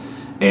traditions.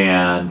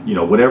 And, you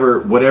know,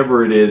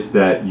 whatever it is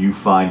that you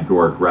find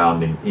your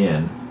grounding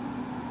in,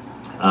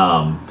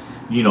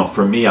 you know,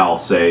 for me, I'll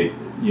say,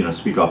 you know,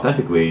 speak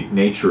authentically,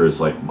 nature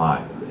is like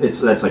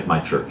that's like my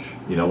church.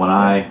 You know,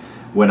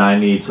 when I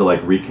need to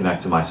like reconnect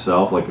to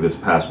myself, like this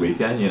past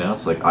weekend, you know,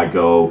 it's like I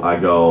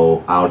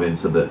go out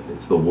into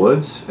the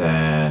woods,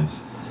 and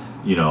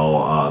you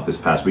know, this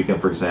past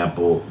weekend, for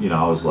example, you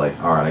know, I was like,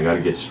 all right, I got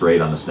to get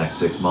straight on this next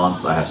 6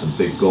 months. I have some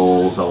big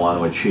goals I want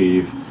to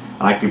achieve.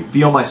 And I could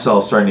feel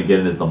myself starting to get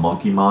into the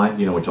monkey mind,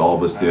 you know, which all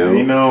of us do.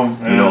 You know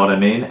what I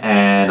mean?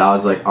 And I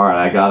was like, all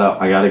right, I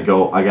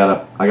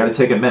gotta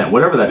take a minute,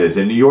 whatever that is.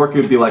 In New York,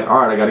 it would be like, all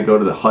right, I gotta go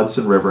to the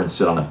Hudson River and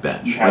sit on a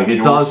bench. Like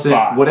it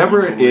doesn't,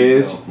 whatever it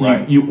is,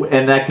 you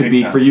and that could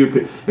be for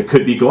you. It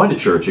could be going to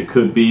church. It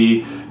could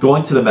be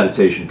going to the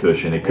meditation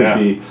cushion. It could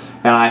be,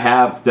 and I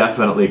have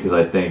definitely, because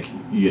I think,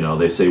 you know,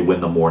 they say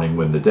win the morning,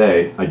 win the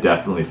day. I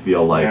definitely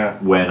feel like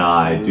when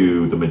I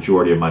do the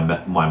majority of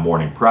my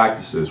morning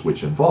practices,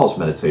 which involves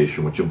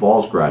meditation, which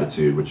involves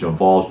gratitude, which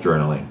involves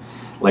journaling,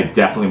 like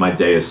definitely my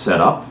day is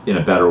set up in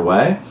a better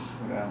way.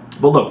 Yeah.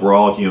 But look, we're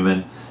all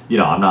human. You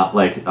know, I'm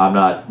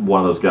not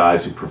one of those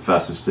guys who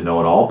professes to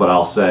know it all, but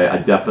I'll say I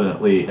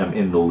definitely am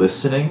in the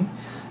listening,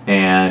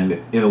 and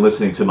in the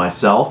listening to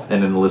myself,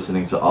 and in the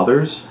listening to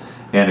others,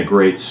 and a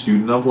great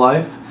student of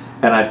life.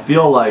 And I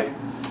feel like,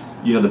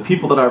 you know, the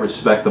people that I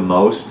respect the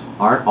most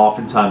aren't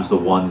oftentimes the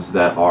ones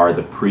that are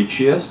the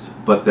preachiest,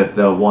 but that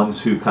the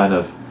ones who kind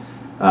of,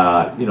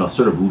 you know,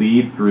 sort of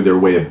lead through their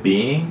way of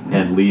being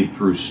and lead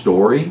through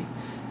story.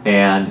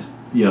 And,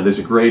 you know, there's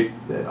a great,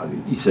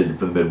 you said you're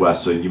from the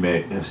Midwest, so you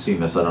may have seen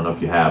this, I don't know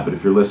if you have, but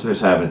if your listeners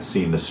haven't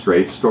seen The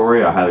Straight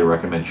Story, I highly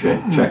recommend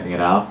checking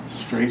it out.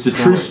 It's a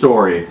true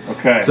story.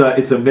 Okay.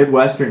 It's a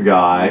Midwestern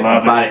guy,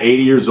 about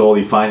 80 years old.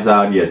 He finds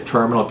out he has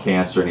terminal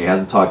cancer, and he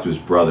hasn't talked to his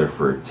brother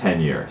for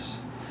 10 years.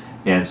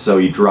 And so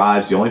he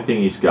drives, the only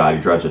thing he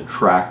drives a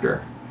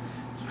tractor.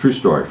 True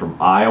story. From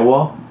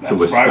Iowa to Wisconsin.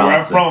 That's right where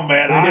I'm from,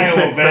 man.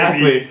 Iowa,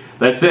 exactly. baby.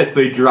 That's it.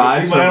 So he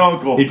drives. My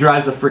uncle. He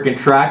drives a freaking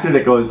tractor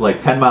that goes like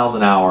 10 miles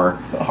an hour,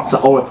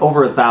 so with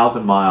over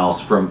 1,000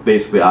 miles from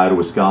basically Iowa to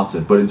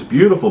Wisconsin. But it's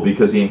beautiful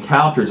because he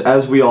encounters,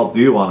 as we all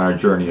do on our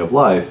journey of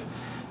life,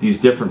 these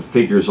different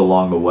figures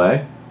along the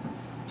way.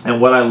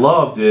 And what I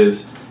loved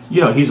is,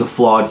 he's a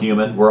flawed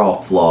human. We're all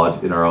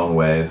flawed in our own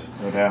ways.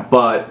 No doubt.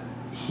 But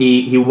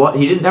he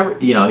didn't ever,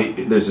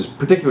 there's this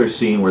particular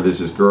scene where there's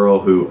this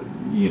girl who,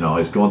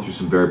 is going through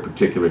some very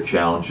particular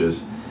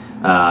challenges,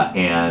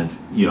 and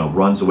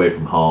runs away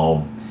from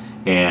home,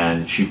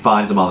 and she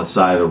finds him on the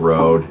side of the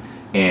road,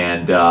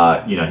 and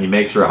he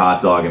makes her a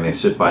hot dog, and they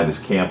sit by this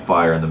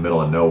campfire in the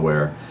middle of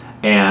nowhere.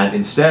 And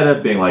instead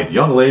of being like,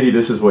 young lady,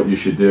 this is what you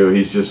should do,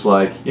 he's just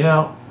like,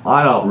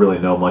 I don't really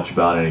know much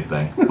about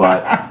anything,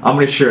 but I'm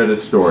going to share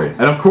this story.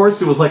 And of course,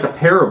 it was like a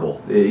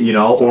parable,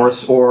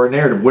 or a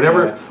narrative,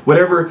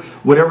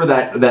 whatever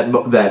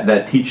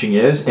that teaching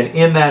is. And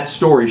in that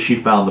story, she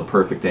found the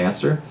perfect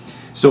answer.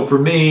 So for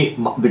me,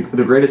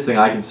 the greatest thing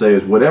I can say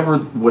is whatever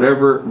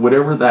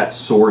that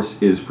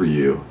source is for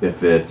you.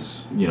 If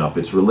it's if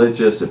it's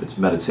religious, if it's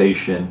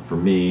meditation, for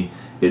me,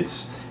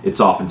 it's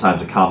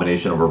oftentimes a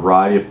combination of a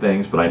variety of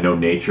things. But I know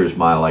nature is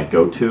my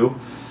go-to.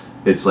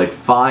 It's like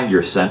find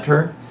your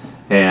center.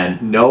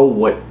 And know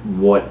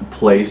what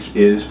place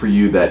is for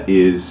you that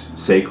is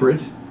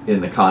sacred in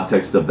the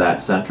context of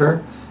that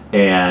center,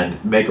 and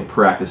make a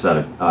practice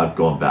out of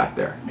going back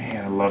there.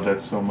 Man, I love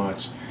that so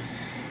much.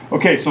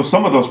 Okay, so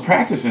some of those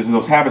practices and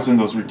those habits and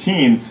those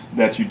routines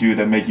that you do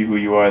that make you who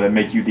you are, that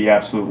make you the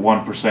absolute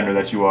 1%er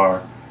that you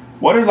are,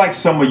 what are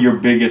some of your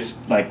biggest,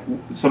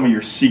 some of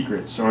your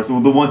secrets, or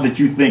the ones that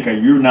you think are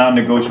your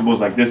non-negotiables,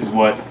 like this is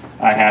what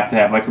I have to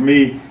have? Like for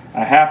me,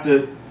 I have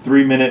to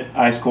 3-minute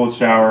ice cold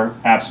shower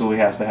absolutely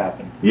has to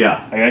happen.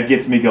 Yeah. That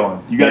gets me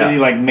going. You got any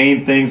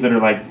main things that are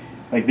like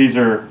these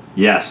are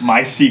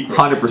my secrets?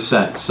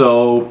 100%.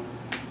 So,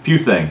 few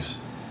things.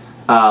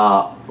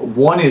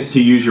 One is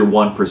to use your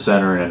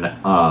 1%er in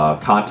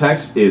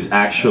context is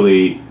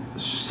actually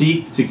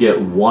seek to get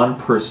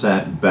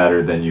 1%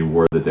 better than you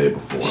were the day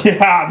before.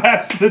 Yeah,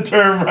 that's the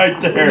term right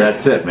there.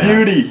 That's it, man.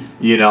 Beauty.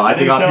 I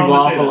think people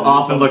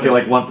often look at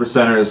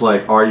 1%er as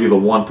are you the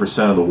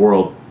 1% of the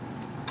world?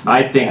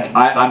 I think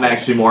I'm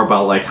actually more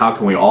about how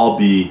can we all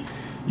be,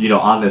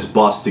 on this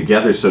bus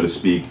together, so to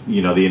speak,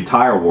 the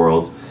entire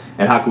world,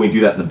 and how can we do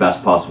that in the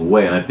best possible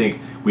way? And I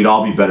think we'd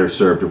all be better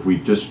served if we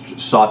just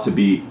sought to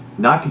be,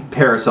 not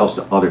compare ourselves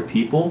to other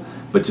people,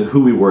 but to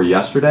who we were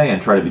yesterday,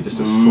 and try to be just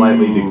a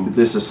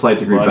slight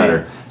degree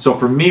better. So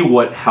for me,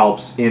 what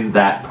helps in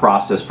that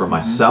process for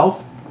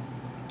myself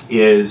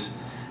is,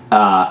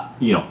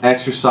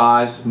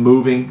 exercise,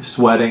 moving,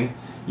 sweating,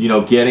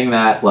 getting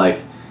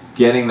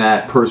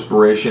that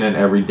perspiration in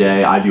every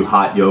day. I do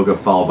hot yoga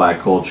followed by a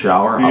cold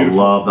shower. Beautiful.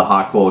 I love the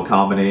hot-cold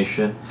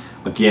combination.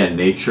 Again,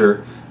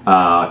 nature.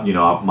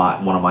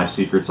 One of my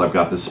secrets, I've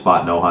got this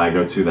spot in Ohio I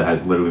go to that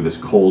has literally this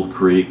cold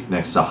creek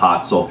next to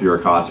hot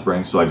sulfuric hot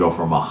springs. So I go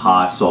from a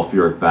hot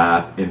sulfuric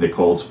bath into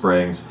cold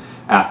springs.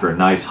 After a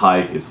nice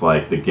hike, it's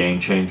like the game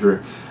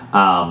changer.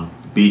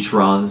 Beach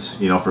runs,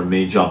 for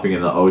me, jumping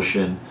in the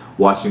ocean.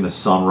 Watching the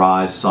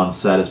sunrise,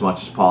 sunset as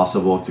much as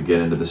possible to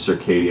get into the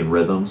circadian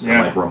rhythms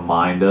and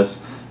remind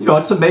us.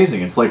 It's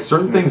amazing. It's like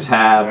certain things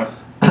have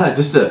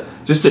just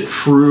a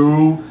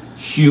true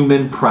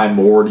human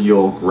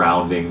primordial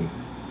grounding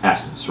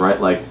essence,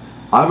 right?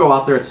 I'll go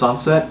out there at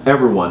sunset.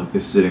 Everyone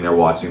is sitting there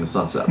watching the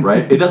sunset,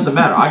 right? It doesn't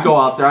matter. I go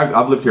out there.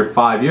 I've lived here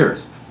 5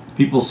 years.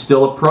 People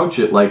still approach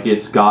it like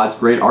it's God's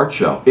great art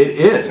show. It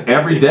is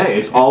every day.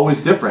 It's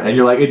always different, and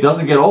you're like, it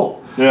doesn't get old.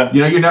 Yeah.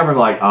 You're never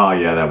like, oh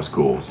yeah, that was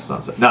cool. It was the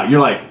sunset. No, you're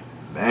like,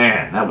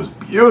 man, that was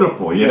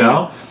beautiful. You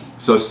know.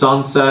 So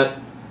sunset,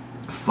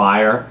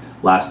 fire.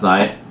 Last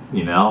night,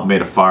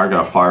 made a fire.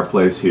 Got a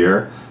fireplace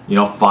here.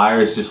 Fire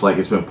is just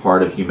it's been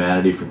part of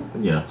humanity for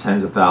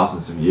tens of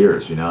thousands of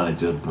years. And it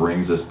just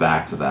brings us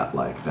back to that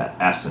that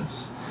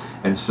essence.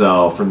 And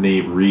so for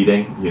me,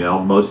 reading,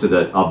 most of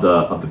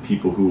the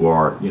people who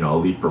are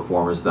elite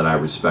performers that I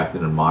respect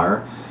and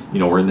admire,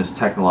 we're in this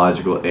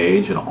technological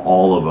age, and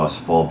all of us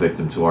fall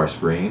victim to our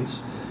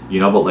screens.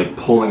 But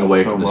pulling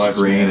away from the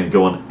screen and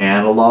going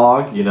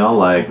analog,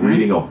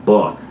 reading a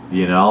book,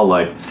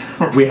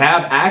 we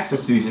have access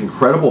to these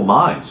incredible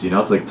minds,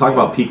 it's talk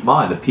about peak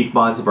mind, the peak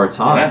minds of our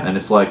time. And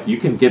it's you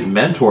can get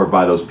mentored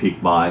by those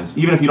peak minds,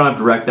 even if you don't have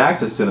direct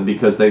access to them,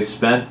 because they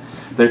spent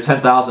their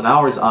 10,000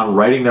 hours on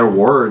writing their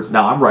words.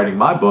 Now I'm writing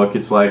my book.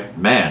 It's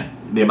man,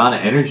 the amount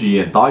of energy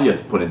and thought you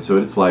have to put into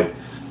it. It's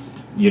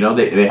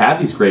they have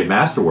these great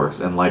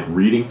masterworks, and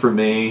reading for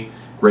me,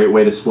 great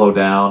way to slow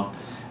down.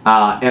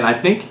 And I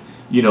think,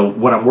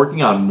 what I'm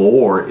working on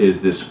more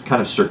is this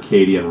kind of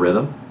circadian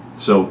rhythm.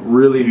 So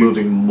really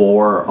moving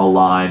more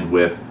aligned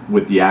with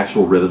the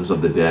actual rhythms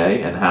of the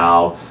day, and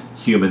how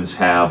humans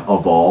have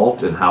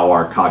evolved, and how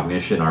our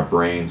cognition, our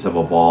brains have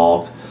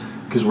evolved,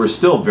 because we're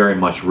still very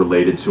much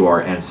related to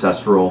our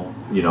ancestral,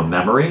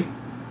 memory,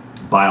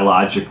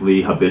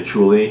 biologically,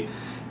 habitually.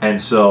 And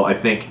so I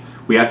think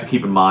we have to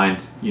keep in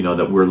mind,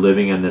 that we're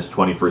living in this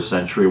 21st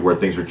century where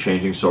things are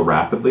changing so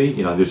rapidly.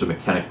 There's a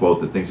McKenna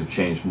quote that things have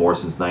changed more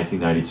since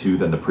 1992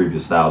 than the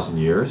previous 1,000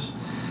 years.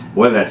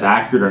 Whether that's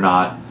accurate or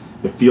not,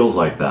 it feels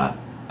like that.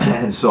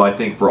 And so I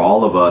think for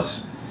all of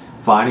us,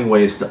 finding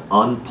ways to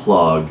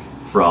unplug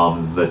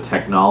from the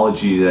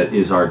technology that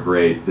is our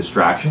great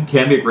distraction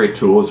can be a great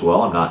tool as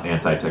well. I'm not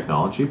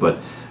anti-technology, but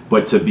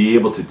to be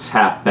able to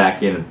tap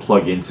back in and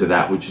plug into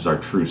that which is our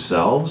true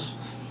selves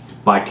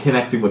by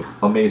connecting with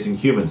amazing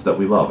humans that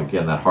we love.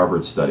 Again, that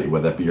Harvard study,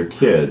 whether that be your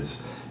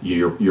kids,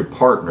 your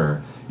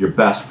partner, your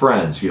best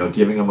friends,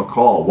 giving them a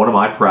call. One of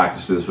my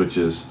practices, which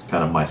is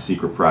kind of my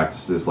secret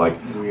practice, is like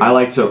I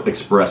like to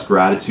express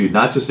gratitude,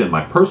 not just in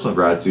my personal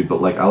gratitude,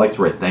 but like I like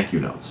to write thank you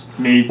notes.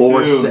 Me too.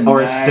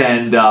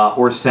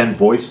 Or send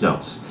voice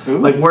notes. Ooh.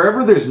 Like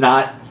wherever there's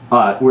not.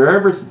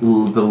 Wherever it's the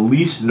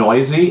least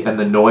noisy and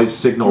the noise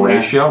signal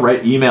ratio,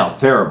 right? Email's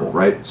terrible,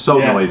 right? So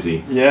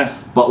noisy. Yeah.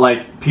 But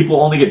like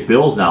people only get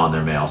bills now in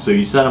their mail, so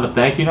you send them a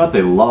thank you note,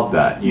 they love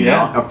that. You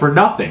know, for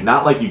nothing.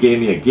 Not like you gave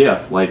me a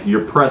gift. Like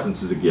your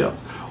presence is a gift,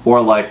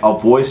 or like a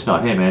voice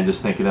note. Hey man,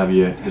 just thinking of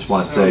you. Just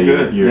want to say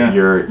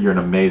you're an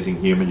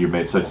amazing human. You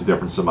made such a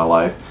difference in my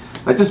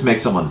life. That just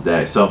makes someone's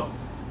day. So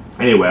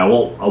anyway, I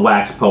won't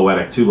wax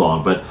poetic too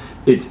long, but.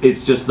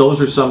 It's just those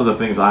are some of the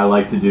things I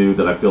like to do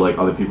that I feel like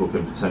other people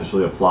can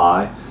potentially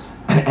apply,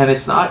 and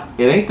it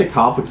ain't the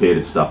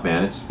complicated stuff,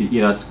 man. It's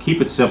it's keep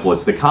it simple.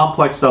 It's the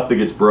complex stuff that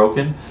gets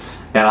broken,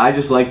 and I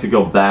just like to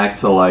go back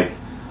to like,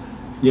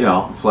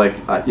 it's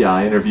like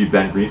I interviewed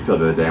Ben Greenfield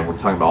the other day, and we're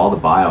talking about all the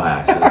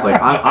biohacks, and it's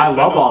like I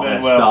love all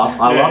that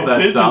stuff. I love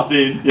that stuff.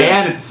 Yeah.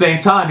 And at the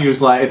same time, he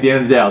was like, at the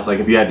end of the day, I was like,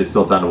 if you had to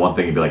distill down to one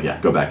thing, he'd be like, yeah,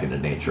 go back into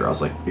nature. I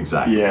was like,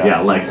 exactly. Yeah.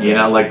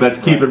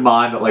 Let's keep in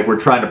mind that like we're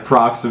trying to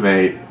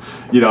approximate.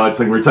 It's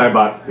like we're talking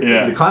about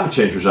the climate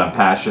change, which I'm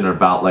passionate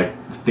about, like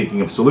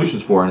thinking of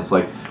solutions for, and it's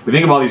like we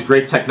think of all these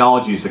great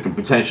technologies that could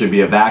potentially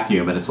be a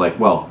vacuum, and it's like,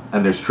 well,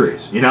 and there's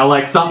trees.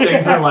 Like some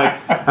things are like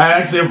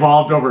actually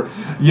evolved over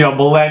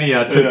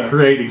millennia to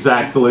create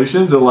exact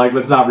solutions, and like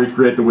let's not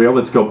recreate the wheel.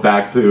 Let's go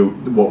back to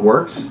what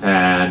works.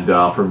 And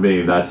for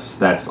me,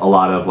 that's a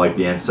lot of like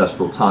the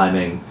ancestral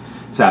timing,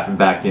 tapping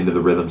back into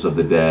the rhythms of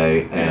the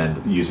day,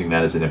 and using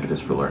that as an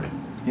impetus for learning.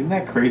 Isn't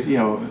that crazy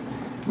how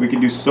we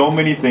can do so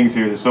many things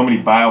here? There's so many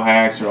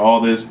biohacks or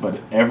all this, but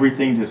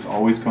everything just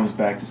always comes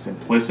back to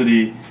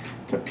simplicity,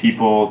 to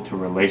people, to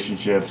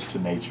relationships, to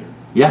nature.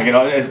 Yeah.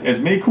 Like as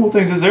many cool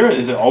things as there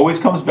is, it always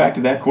comes back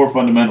to that core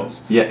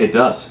fundamentals. Yeah, it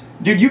does.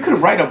 Dude, you could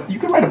write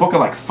a book of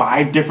like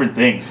 5 different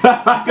things. You've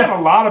got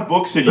a lot of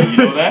books in you. You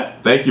know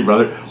that? Thank you,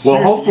 brother. Well,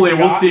 Seriously, hopefully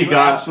we'll see.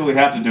 God, absolutely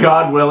have to do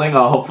God willing,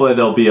 hopefully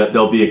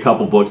there'll be a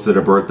couple books that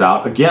are birthed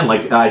out. Again,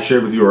 like I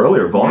shared with you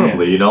earlier,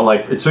 vulnerably.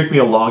 Like it took me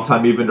a long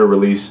time even to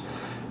release.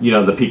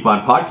 The Peak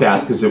Mind podcast,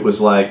 because it was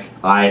like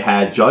I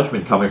had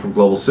judgment coming from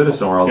Global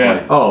Citizen where I was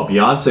like, oh,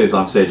 Beyonce's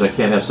on stage, I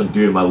can't have some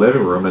dude in my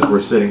living room as we're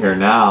sitting here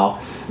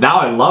now. Now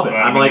I love it.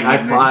 I'm like,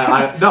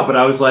 no, but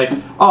I was like,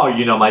 oh,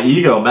 my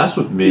ego messed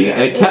with me,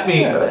 and it kept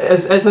me,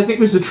 as I think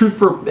was the truth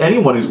for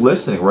anyone who's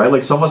listening, right?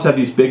 Like some of us have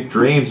these big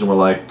dreams, and we're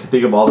like,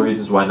 think of all the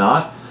reasons why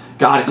not.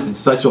 God, it's been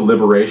such a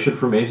liberation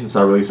for me since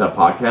I released that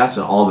podcast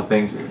and all the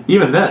things,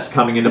 even this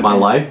coming into my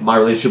life, my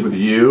relationship with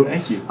you.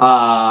 Thank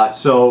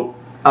you.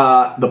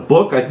 The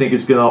book, I think,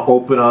 is going to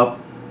open up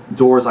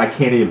doors I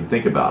can't even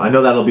think about. I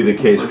know that'll be the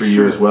case for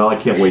you as well. I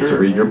can't wait to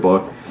read your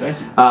book. Thank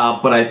you.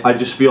 But I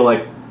just feel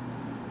like,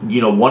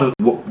 one of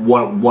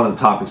the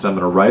topics I'm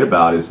going to write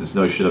about is this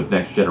notion of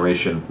next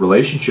generation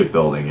relationship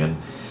building,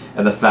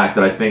 and the fact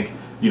that I think,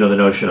 the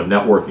notion of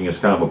networking is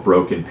kind of a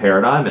broken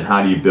paradigm, and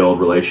how do you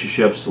build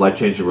relationships,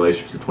 life-changing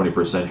relationships in the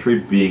 21st century,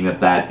 being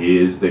that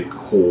is the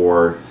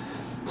core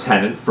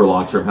tenet for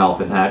long-term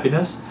health and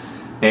happiness.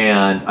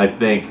 And I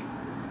think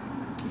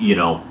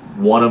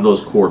one of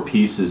those core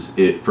pieces,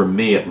 for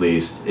me at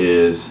least,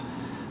 is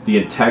the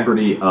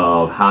integrity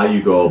of how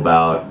you go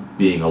about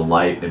being a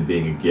light and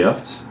being a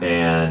gift.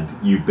 And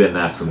you've been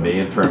that for me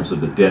in terms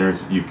of the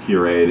dinners that you've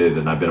curated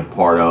and I've been a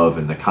part of,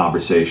 and the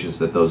conversations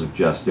that those have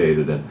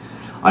gestated. And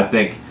I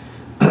think,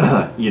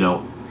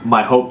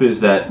 my hope is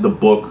that the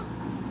book,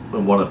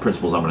 and one of the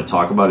principles I'm going to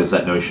talk about is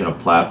that notion of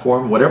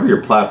platform. Whatever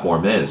your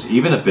platform is,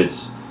 even if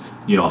it's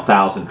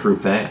 1,000 true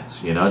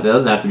fans. It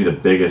doesn't have to be the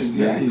biggest.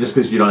 Exactly. Just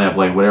because you don't have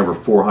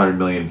 400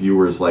 million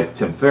viewers like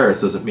Tim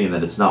Ferriss doesn't mean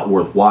that it's not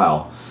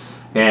worthwhile.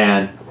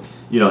 And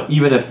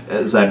even if,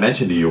 as I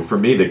mentioned to you, for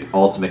me the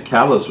ultimate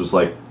catalyst was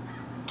like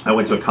I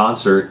went to a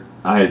concert.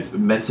 I had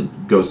meant to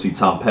go see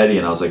Tom Petty,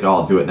 and I was like, oh,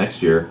 I'll do it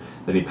next year.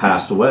 Then he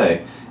passed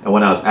away, and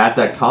when I was at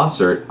that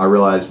concert, I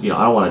realized I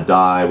don't want to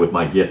die with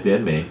my gift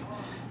in me,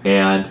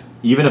 and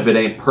even if it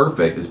ain't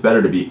perfect, it's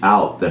better to be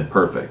out than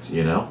perfect.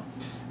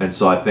 And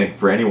so I think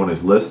for anyone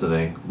who's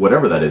listening,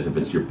 whatever that is, if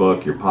it's your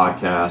book, your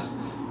podcast,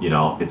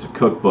 it's a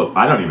cookbook,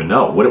 I don't even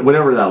know,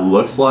 whatever that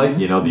looks like,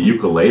 the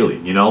ukulele,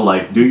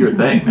 do your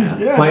thing,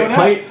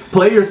 man.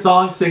 Play your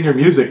song, sing your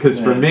music, because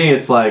for me,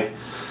 it's like,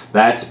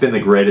 that's been the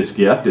greatest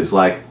gift, is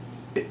like,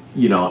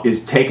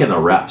 is taking the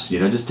reps,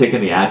 just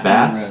taking the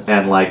at-bats,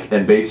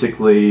 and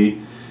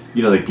basically,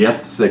 the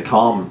gifts that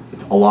come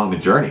along the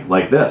journey,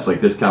 like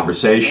this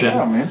conversation,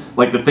 Yeah, man.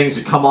 like the things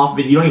that come off of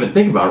it you don't even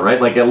think about, right?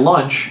 Like at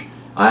lunch,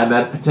 I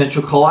met a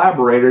potential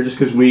collaborator just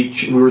because we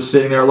were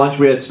sitting there at lunch,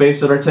 we had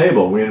space at our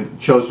table. We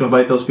chose to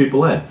invite those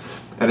people in.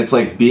 And it's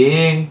like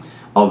being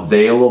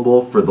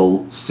available for the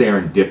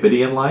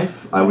serendipity in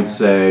life. I would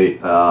say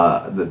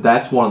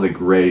that's one of the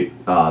great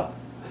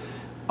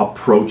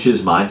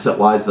approaches,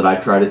 mindset-wise, that I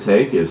try to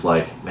take is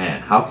like,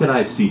 man, how can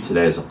I see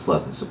today as a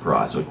pleasant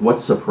surprise? Like, what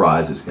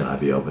surprises can I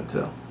be open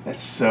to?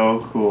 That's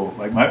so cool.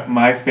 Like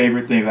my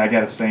favorite thing, I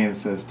got a saying that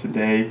says,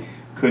 today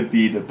could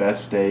be the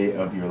best day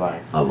of your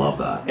life. I love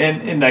that.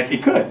 And like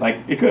it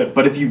could.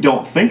 But if you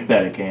don't think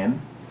that it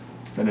can,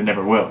 then it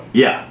never will.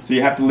 Yeah. So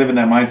you have to live in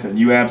that mindset.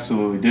 You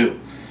absolutely do.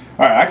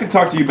 All right, I could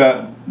talk to you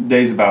about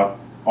days about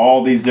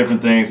all these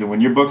different things. And when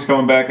your book's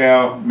coming back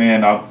out,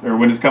 man, or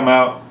when it's come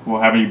out,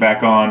 we'll have you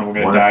back on. We're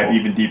going to dive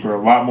even deeper.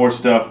 A lot more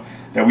stuff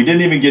that we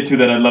didn't even get to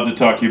that I'd love to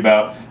talk to you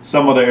about.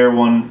 Some other Air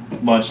One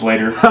lunch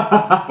later.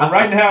 But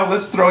right now,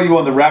 let's throw you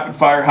on the rapid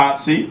fire hot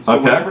seat. So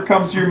whatever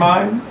comes to your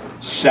mind,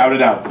 shout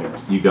it out there.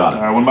 You got it.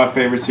 All right, one of my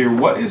favorites here.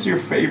 What is your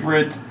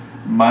favorite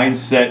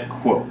mindset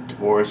quote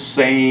or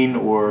saying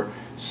or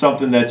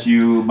something that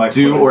you might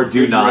do put on or your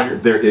do not?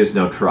 refrigerator? There is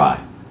no try.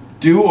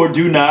 Do or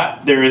do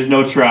not, there is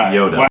no try.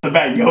 Yoda. What's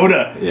about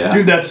Yoda? Yeah.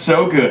 Dude, that's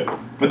so good.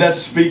 But that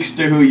speaks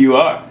to who you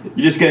are.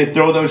 You just gotta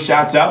throw those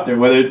shots out there,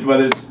 whether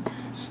it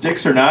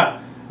sticks or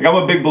not. Like, I'm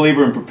a big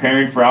believer in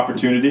preparing for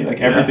opportunity. Like,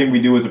 everything we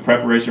do is a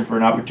preparation for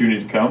an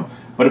opportunity to come.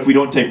 But if we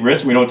don't take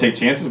risks, we don't take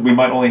chances, we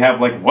might only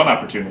have like one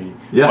opportunity.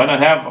 Yeah. Might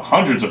not have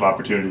hundreds of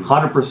opportunities.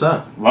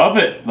 100%. Love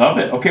it. Love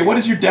it. Okay, what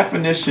is your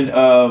definition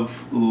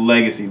of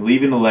legacy?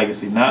 Leaving a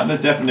legacy. Not in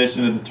the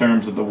definition of the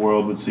terms that the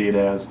world would see it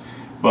as.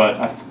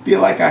 But I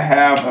feel like I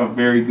have a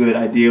very good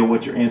idea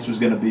what your answer is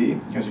going to be,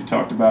 as you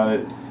talked about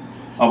it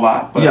a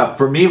lot. But Yeah,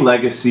 for me,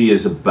 legacy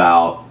is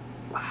about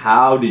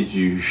how did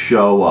you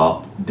show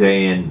up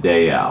day in,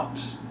 day out,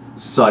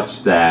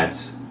 such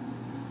that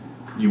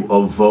you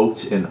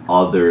evoked in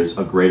others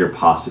a greater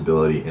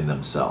possibility in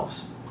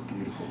themselves.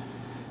 Beautiful.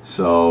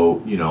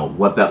 So,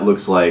 what that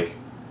looks like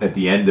at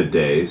the end of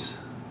days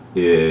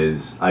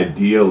is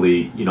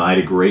ideally, I had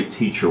a great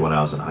teacher when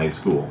I was in high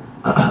school,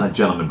 a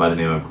gentleman by the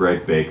name of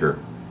Greg Baker.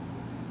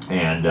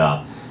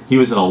 And he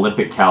was an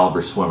Olympic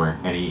caliber swimmer,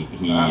 and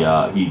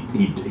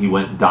he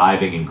went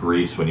diving in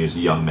Greece when he was a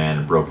young man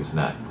and broke his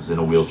neck. Was in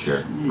a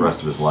wheelchair the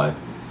rest of his life.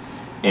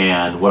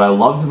 And what I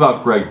loved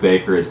about Greg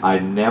Baker is I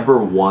never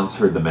once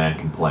heard the man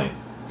complain.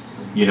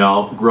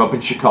 Grew up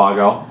in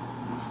Chicago,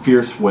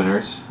 fierce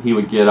winters. He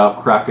would get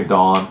up, crack of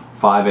dawn,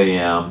 5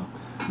 a.m.,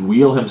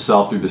 wheel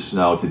himself through the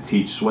snow to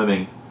teach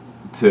swimming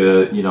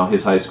to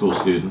his high school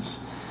students.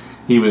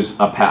 He was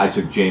I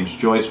took James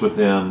Joyce with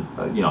him,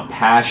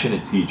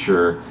 passionate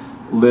teacher,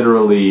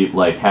 literally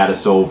had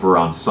us over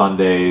on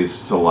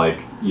Sundays to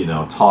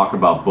talk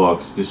about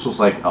books. Just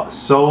was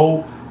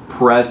so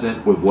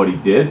present with what he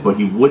did, but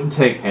he wouldn't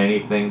take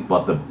anything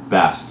but the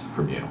best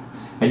from you.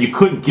 And you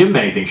couldn't give him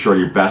anything short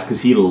of your best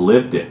because he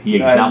lived it. He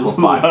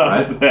exemplified it,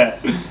 right?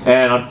 That.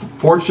 And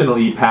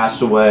unfortunately, he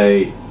passed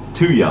away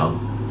too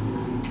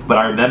young. But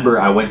I remember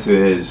I went to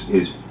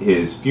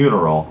his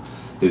funeral,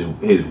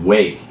 his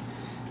wake,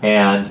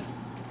 and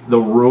the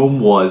room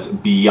was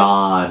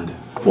beyond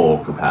full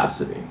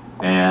capacity.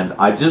 And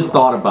I just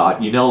thought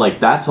about,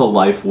 that's a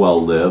life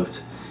well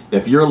lived.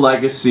 If your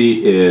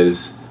legacy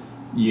is,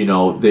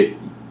 the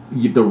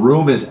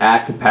room is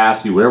at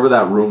capacity, whatever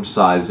that room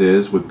size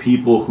is, with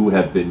people who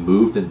have been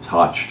moved and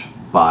touched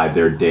by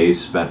their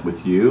days spent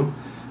with you,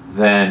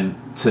 then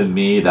to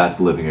me, that's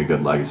living a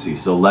good legacy.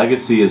 So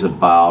legacy is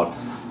about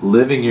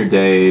living your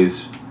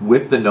days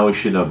with the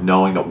notion of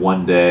knowing that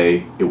one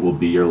day it will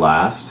be your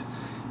last,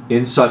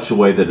 in such a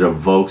way that it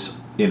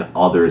evokes in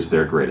others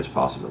their greatest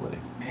possibility.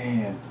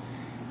 Man.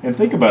 And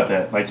think about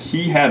that. Like,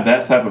 he had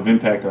that type of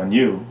impact on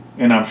you,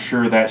 and I'm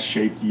sure that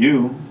shaped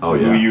you to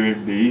who you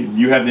would be.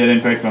 You have that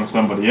impact on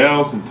somebody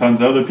else and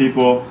tons of other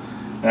people.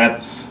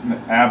 That's an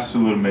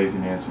absolute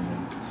amazing answer,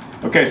 man.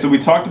 Okay, so we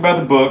talked about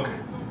the book,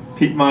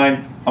 Peak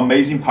Mind,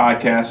 amazing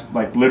podcast.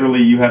 Like,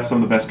 literally, you have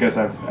some of the best guests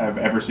I've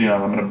ever seen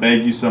on. I'm going to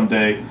beg you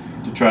someday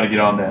to try to get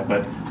on that.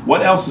 But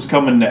what else is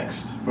coming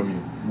next from you?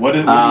 What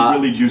are you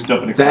really juiced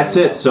up and excited That's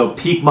it. about? So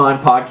Peak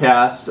Mind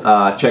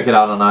podcast. Check it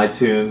out on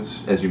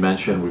iTunes. As you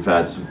mentioned, we've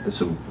had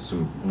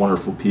some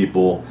wonderful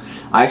people.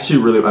 I actually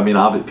really,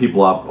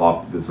 people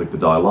off it's like the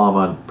Dalai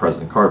Lama,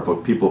 President Carter,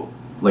 people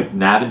like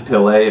Navin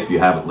Pillay. If you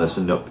haven't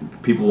listened,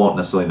 people won't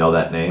necessarily know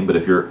that name. But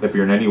if you're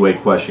in any way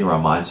questioning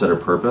around mindset or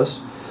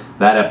purpose,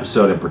 that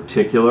episode in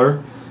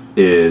particular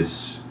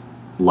is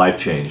life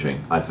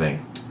changing. I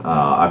think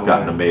I've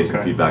gotten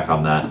amazing feedback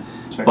on that.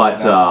 But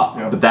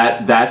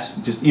that's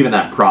just, even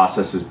that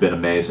process has been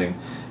amazing.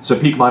 So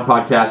Peak Mind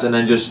podcast, and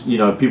then just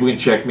people can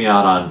check me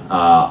out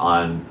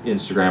on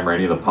Instagram or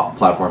any of the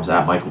platforms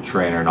at Michael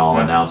Trainer, and I'll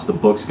announce the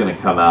book's going to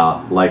come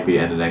out likely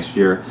end of next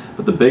year.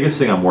 But the biggest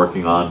thing I'm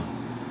working on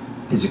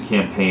is a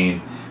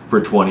campaign for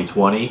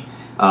 2020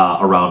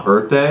 around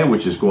Earth Day,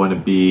 which is going to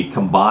be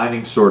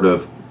combining sort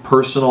of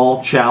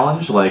personal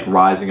challenge, like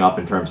rising up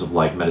in terms of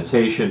like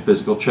meditation,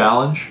 physical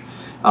challenge,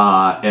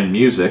 and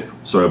music,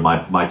 sort of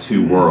my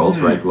two worlds,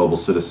 right? Global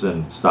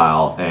Citizen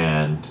style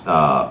and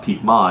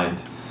Peak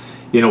Mind,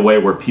 in a way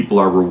where people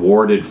are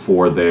rewarded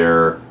for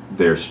their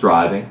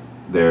striving,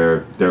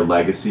 their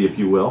legacy, if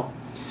you will,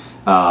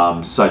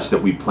 such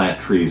that we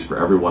plant trees for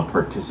everyone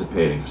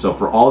participating. So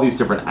for all these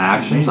different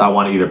actions, I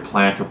want to either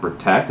plant or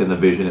protect, and the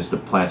vision is to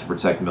plant to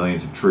protect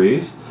millions of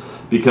trees.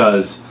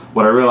 Because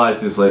what I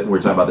realized is, like, we were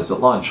talking about this at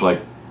lunch,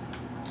 like,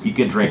 you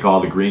can drink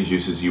all the green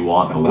juices you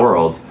want in the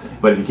world,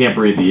 but if you can't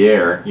breathe the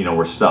air,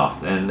 we're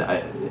stuffed. And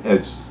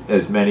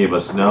as many of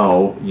us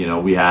know,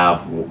 we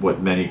have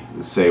what many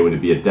say would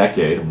be a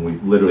decade, and we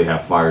literally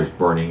have fires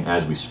burning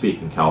as we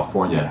speak in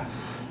California.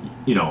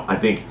 I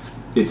think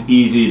it's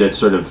easy to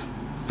sort of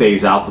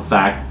phase out the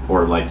fact,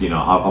 or like,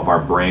 of our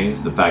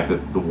brains, the fact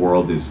that the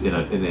world is in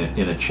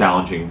a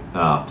challenging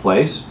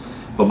place.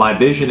 But my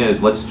vision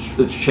is, let's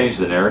change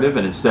the narrative,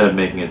 and instead of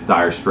making it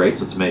dire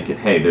straits, let's make it,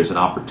 hey, there's an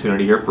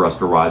opportunity here for us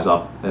to rise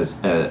up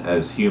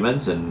as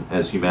humans and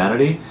as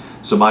humanity.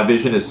 So my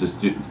vision is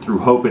through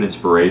hope and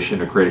inspiration,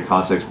 to create a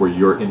context where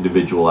your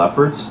individual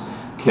efforts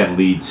can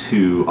lead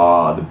to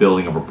the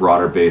building of a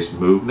broader-based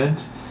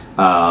movement,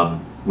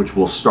 which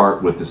will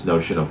start with this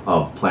notion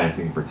of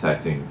planting and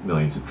protecting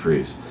millions of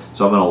trees.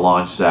 So I'm going to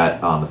launch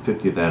that on the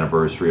 50th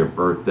anniversary of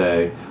Earth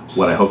Day,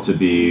 what I hope to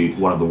be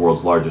one of the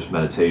world's largest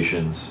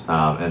meditations,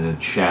 and then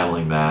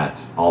channeling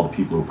that, all the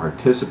people who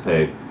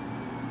participate,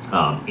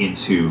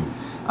 into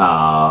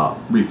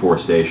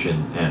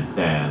reforestation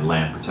and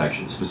land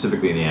protection,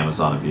 specifically in the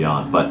Amazon and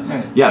beyond. But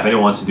yeah, if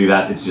anyone wants to do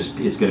that,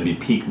 it's going to be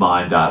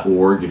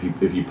peakmind.org.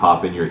 If you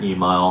pop in your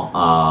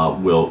email,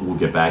 we'll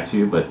get back to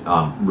you. But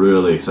I'm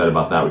really excited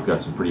about that. We've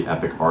got some pretty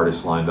epic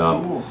artists lined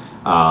up. Cool.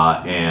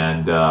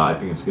 And I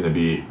think it's going to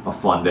be a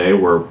fun day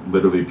where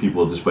literally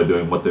people, just by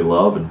doing what they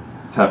love and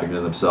tapping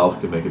into themselves,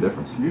 can make a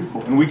difference.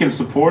 Beautiful. And we can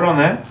support on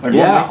that? Like,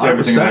 Yeah, we'll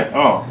link to everything. 100%.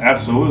 Oh,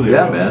 absolutely.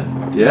 Yeah,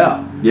 man.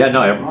 Yeah,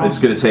 no, it's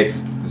going to take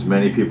as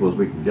many people as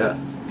we can get.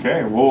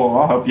 Okay, well,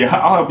 I'll help you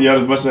out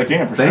as much as I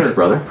can, for Thanks, sure.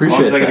 brother.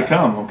 Appreciate as long as I that. get to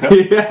come,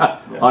 okay?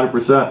 Yeah,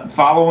 100%.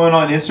 Following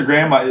on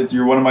Instagram,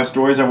 you're one of my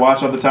stories I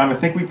watch all the time. I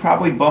think we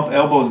probably bump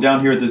elbows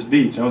down here at this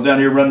beach. I was down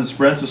here running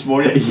sprints this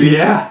morning at this beach.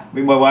 Yeah.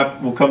 Me and my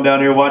wife will come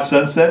down here and watch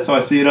sunset, so I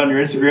see it on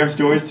your Instagram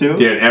stories too.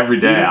 Dude, every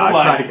day Beautiful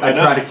life. I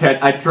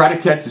try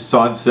to catch the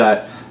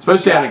sunset,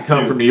 especially having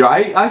come from New York.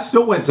 I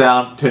still went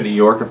down to New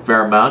York a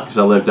fair amount because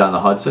I live down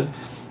the Hudson,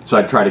 so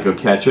I try to go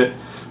catch it.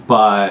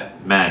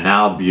 But man,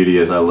 now the beauty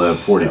is I live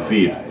 40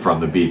 feet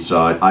from the beach,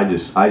 so I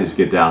just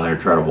get down there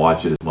and try to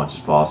watch it as much as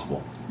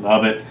possible.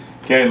 Love it.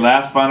 Okay,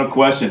 last final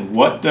question.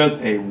 What does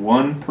a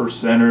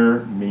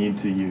 1%er mean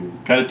to you?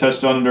 Kind of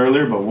touched on it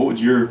earlier, but what would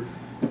your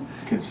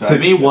concise... To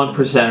me,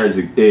 1%er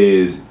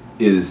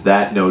is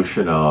that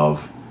notion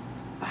of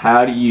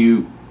how do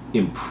you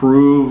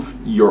improve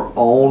your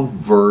own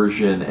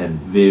version and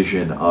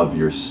vision of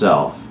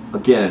yourself,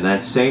 again, in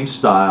that same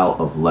style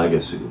of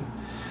legacy,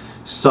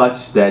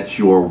 such that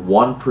you're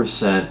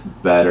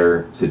 1%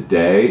 better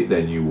today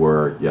than you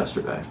were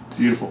yesterday.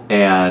 Beautiful.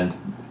 And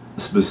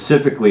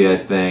specifically, I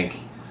think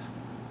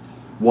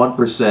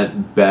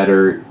 1%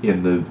 better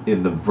in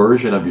the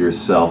version of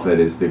yourself that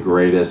is the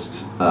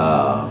greatest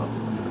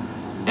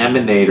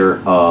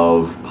emanator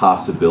of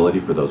possibility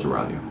for those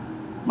around you.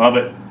 Love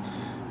it.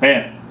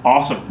 Man,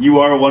 awesome. You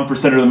are a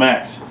 1%er to the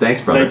max.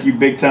 Thanks, brother. Thank you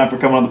big time for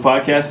coming on the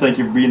podcast. Thank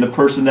you for being the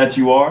person that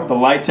you are, the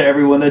light to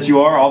everyone that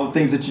you are, all the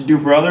things that you do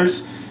for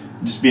others.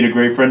 Just being a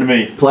great friend to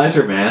me.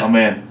 Pleasure, man. Oh,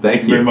 man.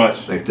 Thank you very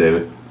much. Thanks,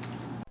 David.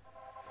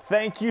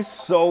 Thank you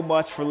so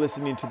much for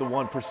listening to the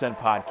 1%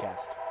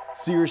 podcast.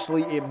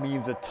 Seriously, it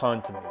means a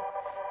ton to me.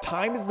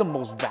 Time is the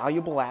most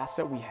valuable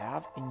asset we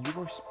have, and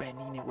you are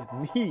spending it with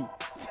me.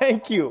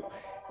 Thank you.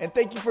 And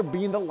thank you for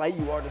being the light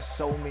you are to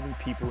so many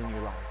people in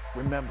your life.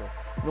 Remember,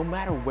 no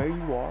matter where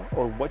you are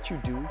or what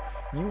you do,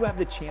 you have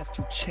the chance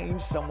to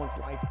change someone's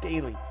life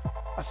daily.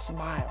 A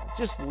smile,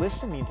 just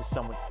listening to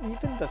someone,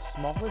 even the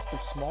smallest of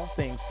small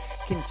things,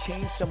 can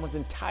change someone's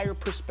entire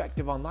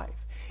perspective on life.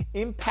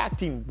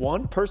 Impacting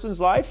one person's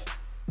life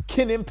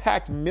can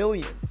impact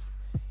millions.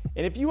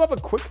 And if you have a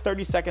quick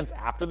 30 seconds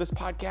after this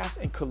podcast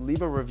and could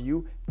leave a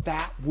review,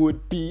 that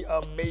would be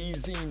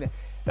amazing.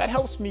 That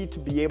helps me to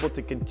be able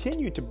to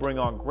continue to bring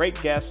on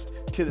great guests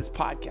to this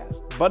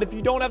podcast. But if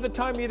you don't have the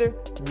time either,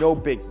 no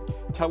biggie.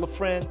 Tell a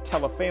friend,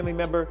 tell a family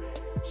member,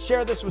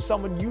 share this with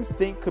someone you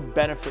think could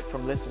benefit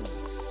from listening.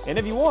 And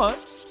if you want,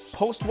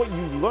 post what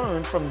you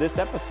learned from this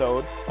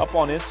episode up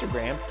on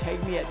Instagram.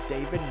 Tag me at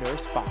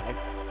DavidNurse5.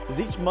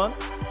 Because each month,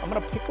 I'm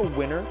going to pick a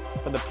winner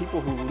from the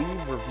people who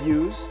leave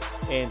reviews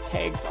and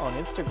tags on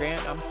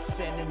Instagram. I'm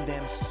sending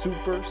them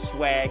super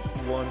swag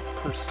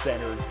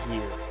 1%er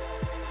gear.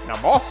 And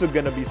I'm also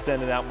going to be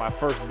sending out my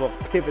first book,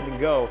 Pivot and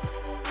Go,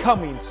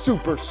 coming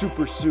super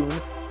soon,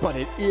 but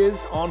it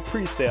is on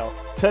pre-sale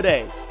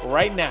today,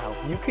 right now.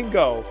 You can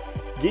go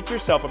get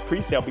yourself a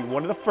pre-sale, be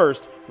one of the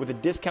first with a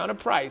discounted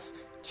price.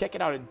 Check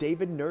it out at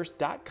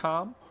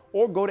davidnurse.com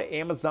or go to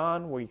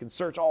Amazon where you can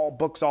search all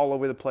books all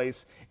over the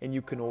place and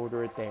you can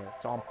order it there.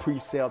 It's on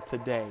pre-sale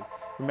today.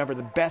 Remember,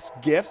 the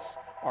best gifts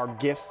are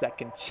gifts that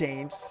can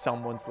change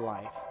someone's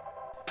life.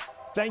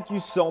 Thank you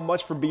so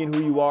much for being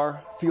who you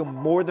are. Feel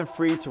more than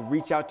free to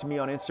reach out to me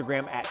on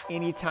Instagram at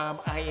any time.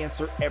 I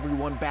answer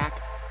everyone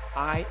back.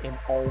 I am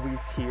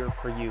always here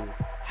for you.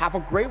 Have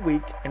a great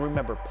week, and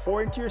remember,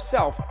 pour into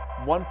yourself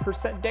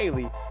 1%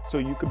 daily so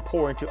you can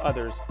pour into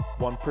others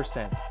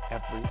 1%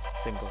 every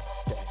single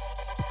day.